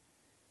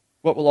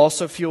 What will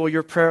also fuel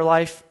your prayer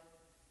life?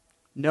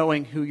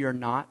 Knowing who you're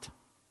not.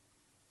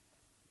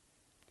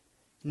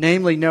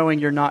 Namely, knowing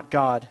you're not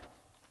God.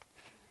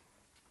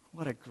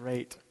 What a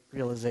great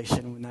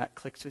realization when that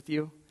clicks with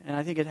you. And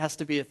I think it has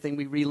to be a thing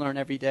we relearn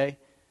every day.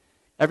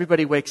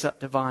 Everybody wakes up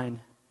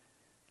divine.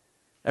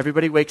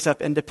 Everybody wakes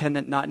up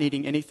independent, not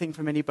needing anything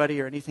from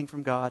anybody or anything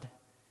from God.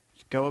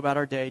 Just go about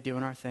our day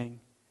doing our thing.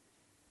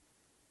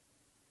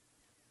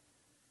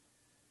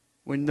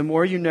 When the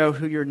more you know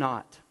who you're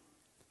not,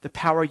 the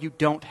power you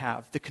don't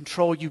have, the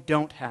control you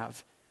don't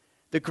have,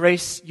 the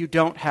grace you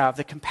don't have,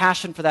 the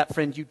compassion for that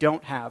friend you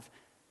don't have,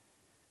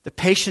 the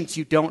patience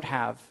you don't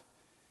have,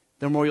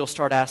 the more you'll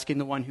start asking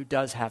the one who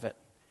does have it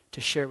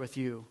to share with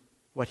you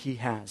what he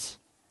has.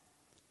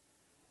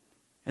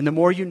 And the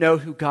more you know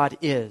who God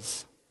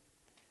is,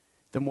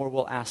 the more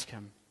we'll ask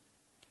him.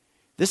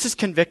 This is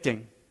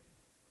convicting.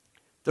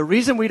 The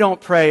reason we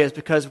don't pray is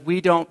because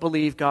we don't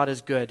believe God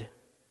is good.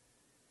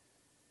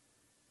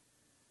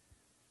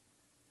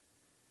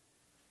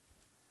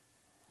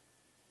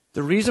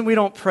 The reason we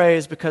don't pray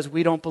is because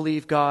we don't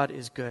believe God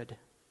is good.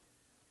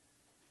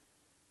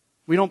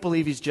 We don't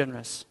believe he's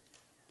generous.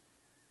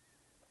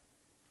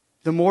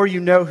 The more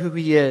you know who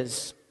he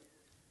is,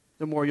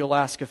 the more you'll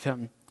ask of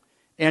him.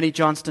 Annie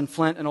Johnston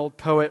Flint, an old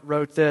poet,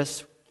 wrote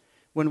this: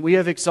 when we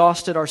have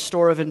exhausted our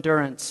store of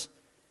endurance,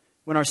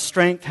 when our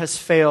strength has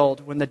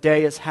failed, when the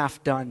day is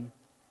half done,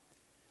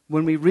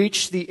 when we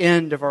reach the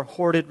end of our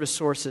hoarded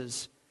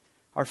resources,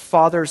 our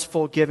Father's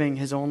full giving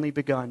has only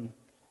begun.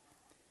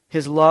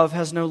 His love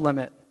has no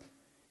limit.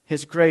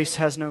 His grace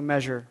has no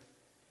measure.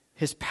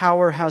 His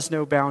power has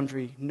no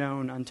boundary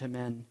known unto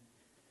men.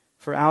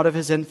 For out of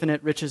his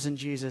infinite riches in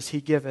Jesus,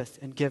 he giveth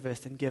and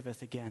giveth and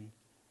giveth again.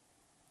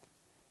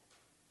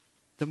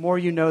 The more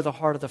you know the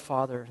heart of the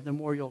Father, the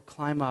more you'll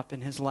climb up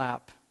in his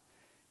lap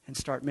and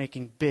start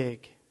making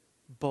big,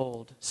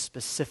 bold,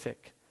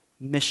 specific,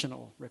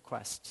 missional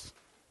requests.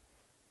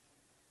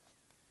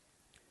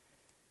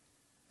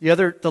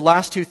 The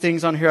last two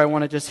things on here I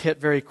want to just hit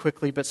very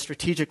quickly, but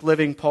strategic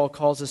living Paul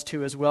calls us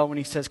to as well when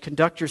he says,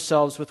 conduct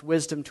yourselves with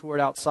wisdom toward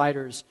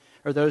outsiders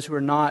or those who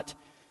are not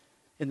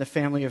in the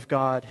family of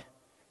God.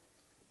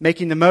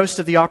 Making the most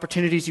of the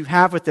opportunities you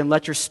have with them.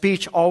 Let your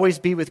speech always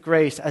be with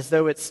grace as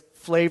though it's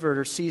flavored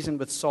or seasoned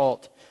with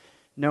salt,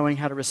 knowing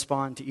how to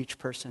respond to each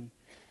person.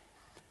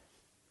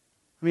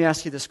 Let me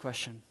ask you this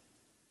question.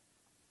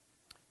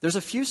 There's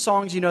a few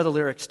songs you know the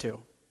lyrics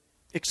to.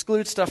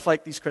 Exclude stuff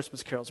like these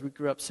Christmas carols. We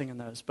grew up singing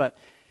those. But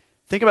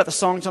think about the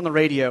songs on the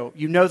radio.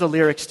 You know the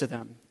lyrics to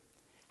them.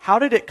 How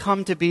did it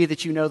come to be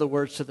that you know the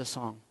words to the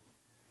song?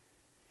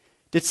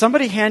 Did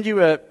somebody hand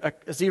you a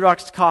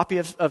Xerox copy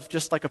of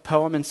just like a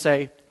poem and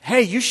say,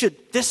 hey,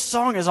 this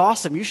song is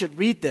awesome. You should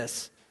read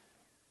this.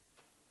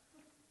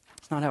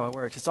 It's not how it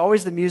works. It's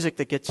always the music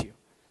that gets you.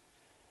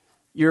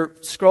 You're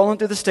scrolling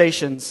through the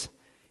stations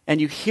and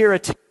you hear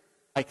it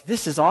like,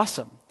 this is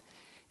awesome.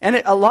 And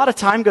a lot of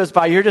time goes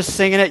by, you're just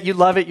singing it, you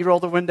love it, you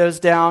roll the windows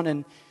down,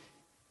 and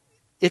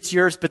it's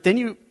yours. But then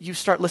you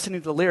start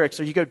listening to the lyrics,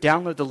 or you go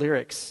download the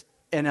lyrics,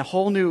 and a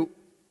whole new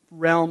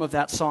realm of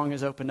that song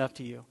is opened up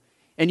to you.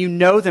 And you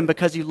know them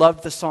because you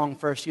loved the song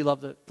first, you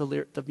loved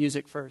the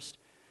music first.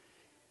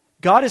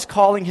 God is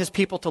calling his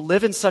people to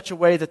live in such a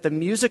way that the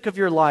music of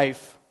your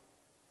life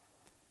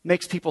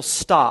makes people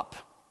stop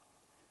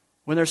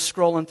when they're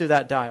scrolling through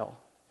that dial.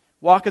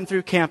 Walking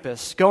through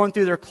campus, going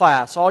through their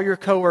class, all your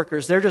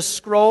coworkers, they're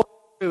just scrolling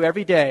through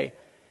every day.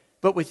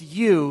 But with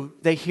you,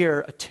 they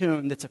hear a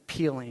tune that's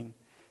appealing.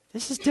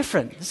 This is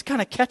different. This is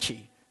kind of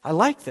catchy. I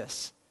like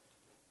this.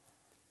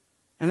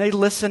 And they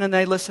listen and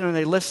they listen and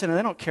they listen, and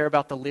they don't care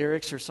about the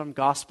lyrics or some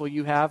gospel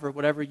you have or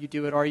whatever you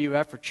do at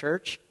RUF or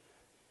church.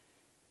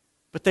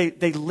 But they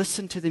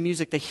listen to the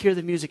music, they hear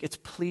the music, it's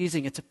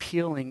pleasing, it's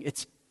appealing,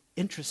 it's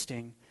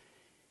interesting.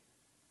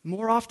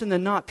 More often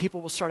than not,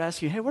 people will start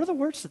asking you, hey, what are the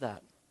words to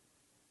that?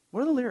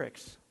 What are the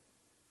lyrics?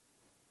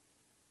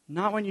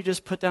 Not when you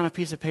just put down a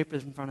piece of paper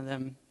in front of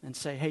them and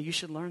say, hey, you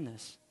should learn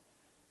this.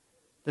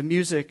 The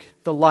music,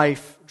 the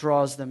life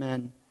draws them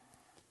in.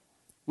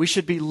 We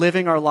should be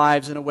living our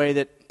lives in a way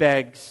that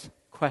begs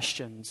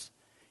questions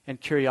and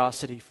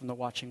curiosity from the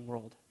watching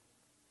world.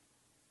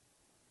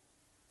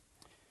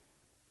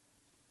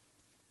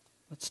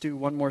 Let's do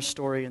one more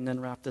story and then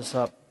wrap this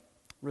up.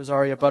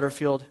 Rosaria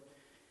Butterfield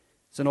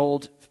is an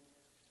old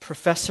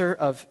professor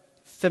of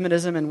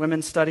feminism and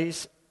women's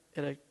studies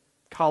at a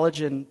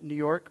college in New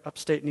York,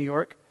 upstate New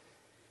York.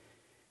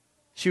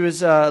 She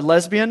was a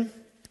lesbian,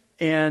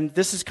 and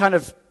this is kind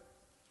of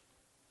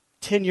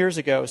 10 years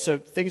ago, so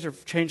things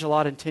have changed a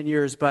lot in 10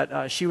 years,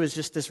 but she was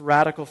just this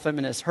radical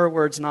feminist. Her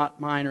words, not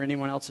mine or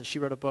anyone else's. She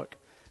wrote a book,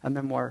 a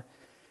memoir.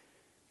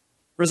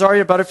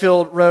 Rosaria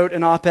Butterfield wrote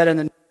an op-ed in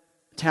the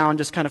town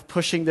just kind of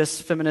pushing this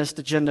feminist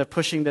agenda,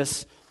 pushing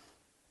this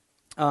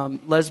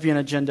lesbian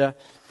agenda.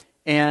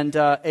 And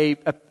a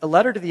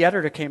letter to the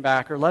editor came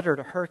back, or a letter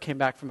to her came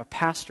back from a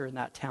pastor in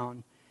that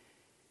town.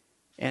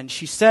 And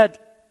she said,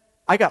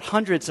 I got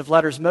hundreds of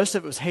letters. Most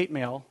of it was hate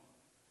mail.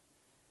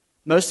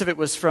 Most of it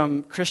was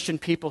from Christian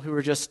people who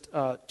were just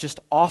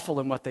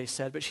awful in what they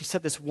said. But she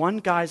said this one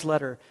guy's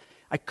letter,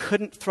 I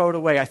couldn't throw it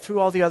away. I threw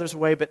all the others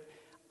away, but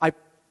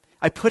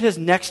I put his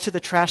next to the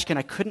trash can.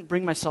 I couldn't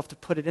bring myself to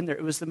put it in there.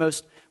 It was the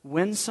most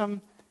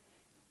winsome,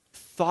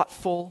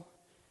 thoughtful,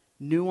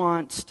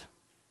 nuanced,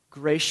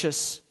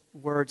 gracious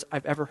words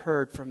I've ever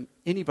heard from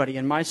anybody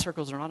in my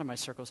circles or not in my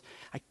circles.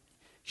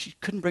 She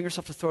couldn't bring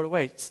herself to throw it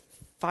away.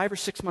 5 or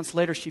 6 months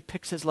later, she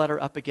picks his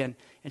letter up again,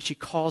 and she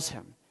calls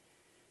him.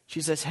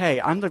 She says, hey,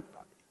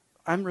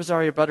 I'm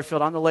Rosaria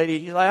Butterfield. I'm the lady.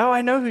 He's like, oh,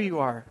 I know who you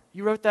are.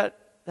 You wrote that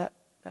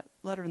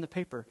letter in the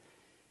paper.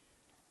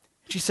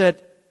 She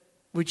said,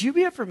 would you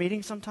be up for a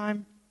meeting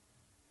sometime?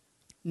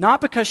 Not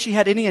because she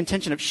had any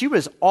intention of, she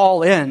was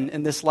all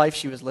in this life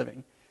she was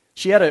living.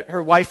 She had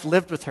her wife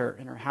lived with her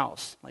in her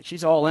house. Like,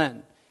 she's all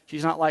in.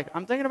 She's not like,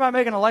 I'm thinking about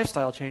making a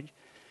lifestyle change.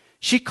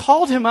 She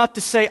called him up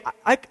to say,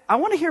 I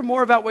want to hear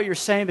more about what you're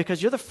saying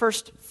because you're the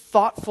first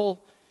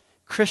thoughtful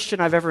Christian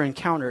I've ever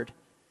encountered.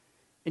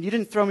 And you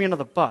didn't throw me under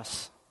the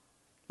bus.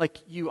 Like,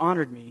 you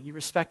honored me. You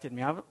respected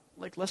me.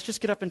 Let's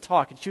just get up and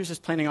talk. And she was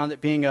just planning on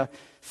it being a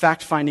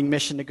fact-finding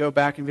mission to go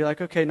back and be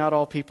like, okay, not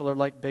all people are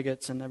like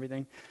bigots and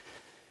everything.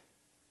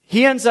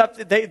 He ends up,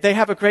 they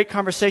have a great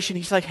conversation.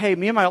 He's like, hey,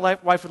 me and my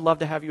wife would love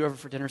to have you over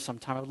for dinner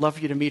sometime. I would love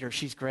for you to meet her.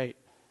 She's great.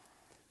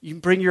 You can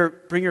bring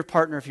your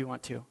partner if you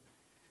want to.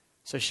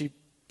 So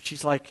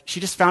she's like, she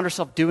just found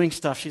herself doing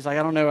stuff. She's like,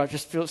 I don't know, I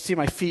just see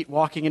my feet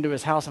walking into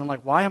his house. And I'm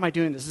like, why am I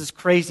doing this? This is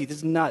crazy. This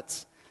is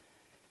nuts.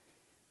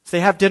 So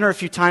they have dinner a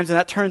few times, and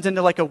that turns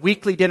into like a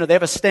weekly dinner. They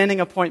have a standing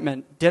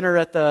appointment, dinner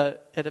at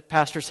a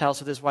pastor's house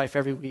with his wife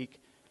every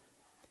week.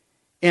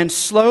 And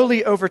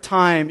slowly over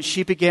time,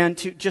 she began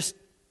to just,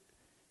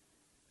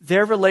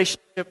 their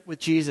relationship with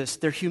Jesus,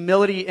 their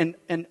humility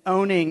and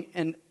owning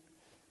and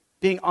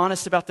being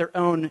honest about their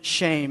own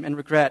shame and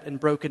regret and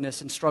brokenness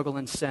and struggle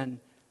and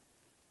sin,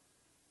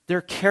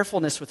 their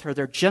carefulness with her,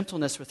 their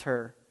gentleness with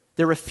her,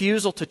 their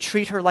refusal to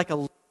treat her like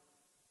a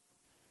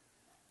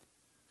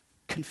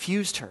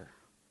confused her.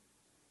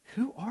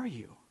 Who are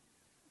you?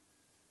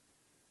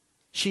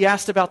 She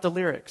asked about the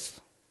lyrics.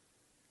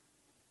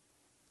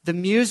 The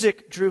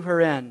music drew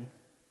her in,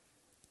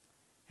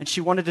 and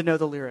she wanted to know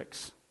the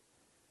lyrics.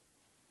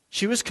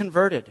 She was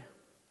converted.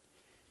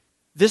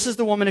 This is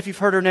the woman, if you've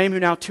heard her name, who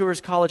now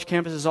tours college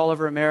campuses all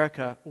over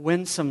America,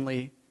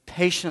 winsomely,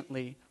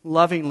 patiently,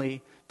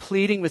 lovingly,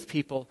 pleading with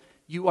people,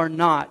 you are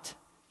not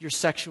your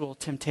sexual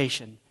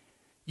temptation.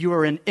 You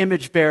are an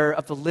image bearer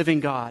of the living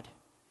God.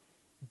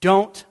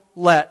 Don't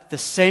let the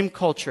same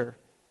culture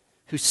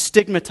who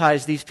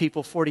stigmatized these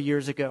people 40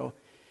 years ago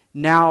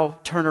now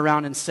turn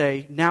around and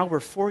say, now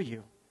we're for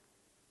you.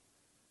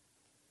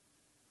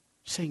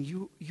 Saying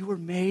you were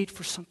made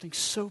for something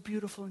so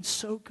beautiful and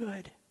so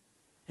good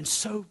and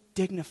so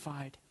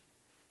dignified.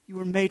 You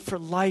were made for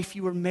life.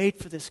 You were made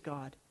for this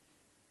God.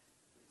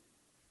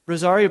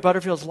 Rosaria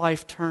Butterfield's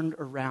life turned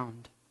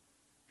around.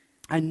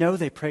 I know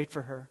they prayed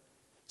for her,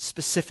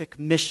 specific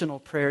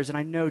missional prayers, and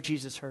I know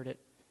Jesus heard it.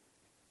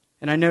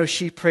 And I know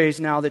she prays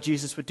now that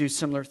Jesus would do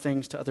similar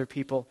things to other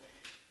people,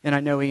 and I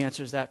know he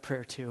answers that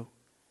prayer too.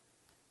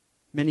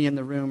 Many in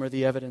the room are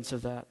the evidence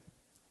of that.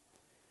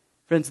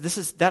 Friends,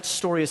 that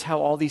story is how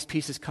all these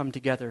pieces come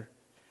together.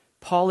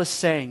 Paul is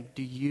saying,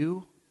 do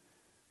you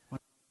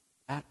want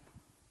that?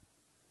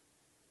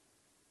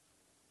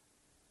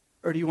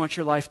 Or do you want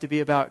your life to be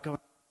about going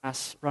to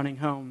mass, running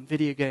home,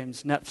 video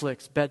games,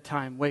 Netflix,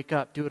 bedtime, wake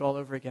up, do it all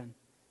over again?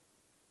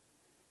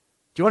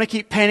 Do you want to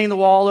keep painting the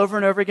wall over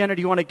and over again, or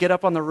do you want to get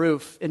up on the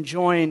roof and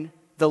join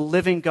the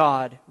living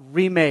God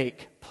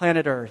remake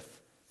planet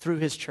Earth through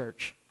his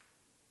church?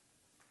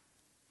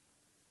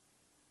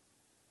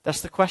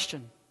 That's the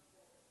question.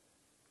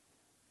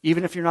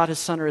 Even if you're not his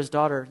son or his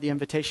daughter, the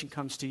invitation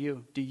comes to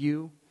you. Do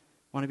you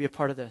want to be a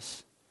part of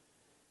this?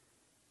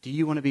 Do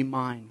you want to be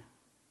mine?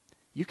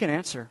 You can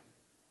answer.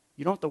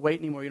 You don't have to wait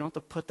anymore. You don't have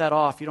to put that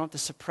off. You don't have to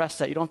suppress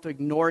that. You don't have to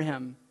ignore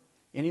him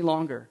any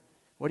longer.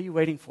 What are you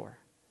waiting for?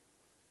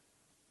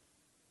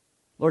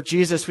 Lord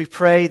Jesus, we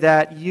pray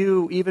that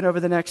you, even over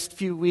the next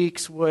few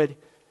weeks, would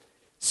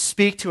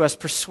speak to us,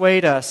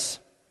 persuade us,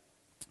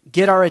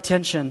 get our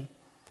attention,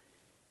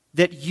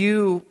 that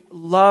you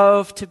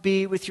love to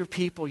be with your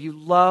people. You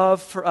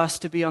love for us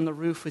to be on the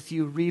roof with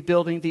you,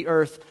 rebuilding the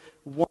earth,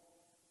 one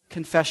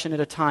confession at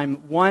a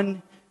time.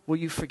 One, will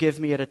you forgive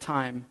me at a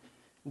time.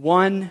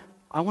 One,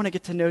 I want to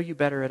get to know you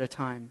better at a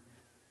time.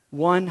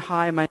 One,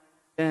 hi, my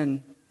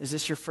name is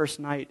this your first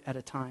night at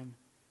a time.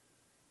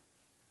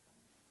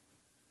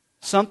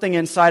 Something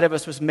inside of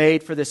us was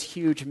made for this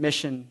huge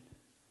mission.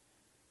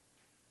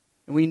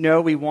 And we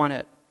know we want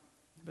it,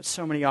 but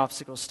so many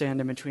obstacles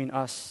stand in between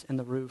us and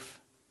the roof.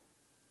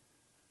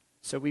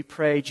 So we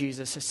pray,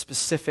 Jesus, a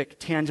specific,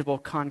 tangible,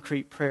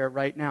 concrete prayer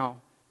right now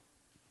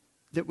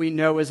that we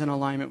know is in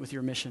alignment with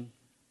your mission.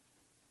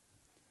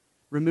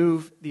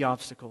 Remove the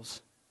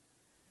obstacles.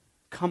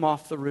 Come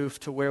off the roof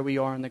to where we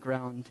are on the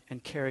ground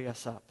and carry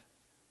us up.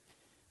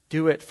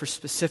 Do it for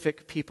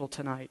specific people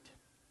tonight.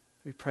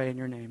 We pray in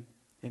your name.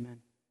 Amen.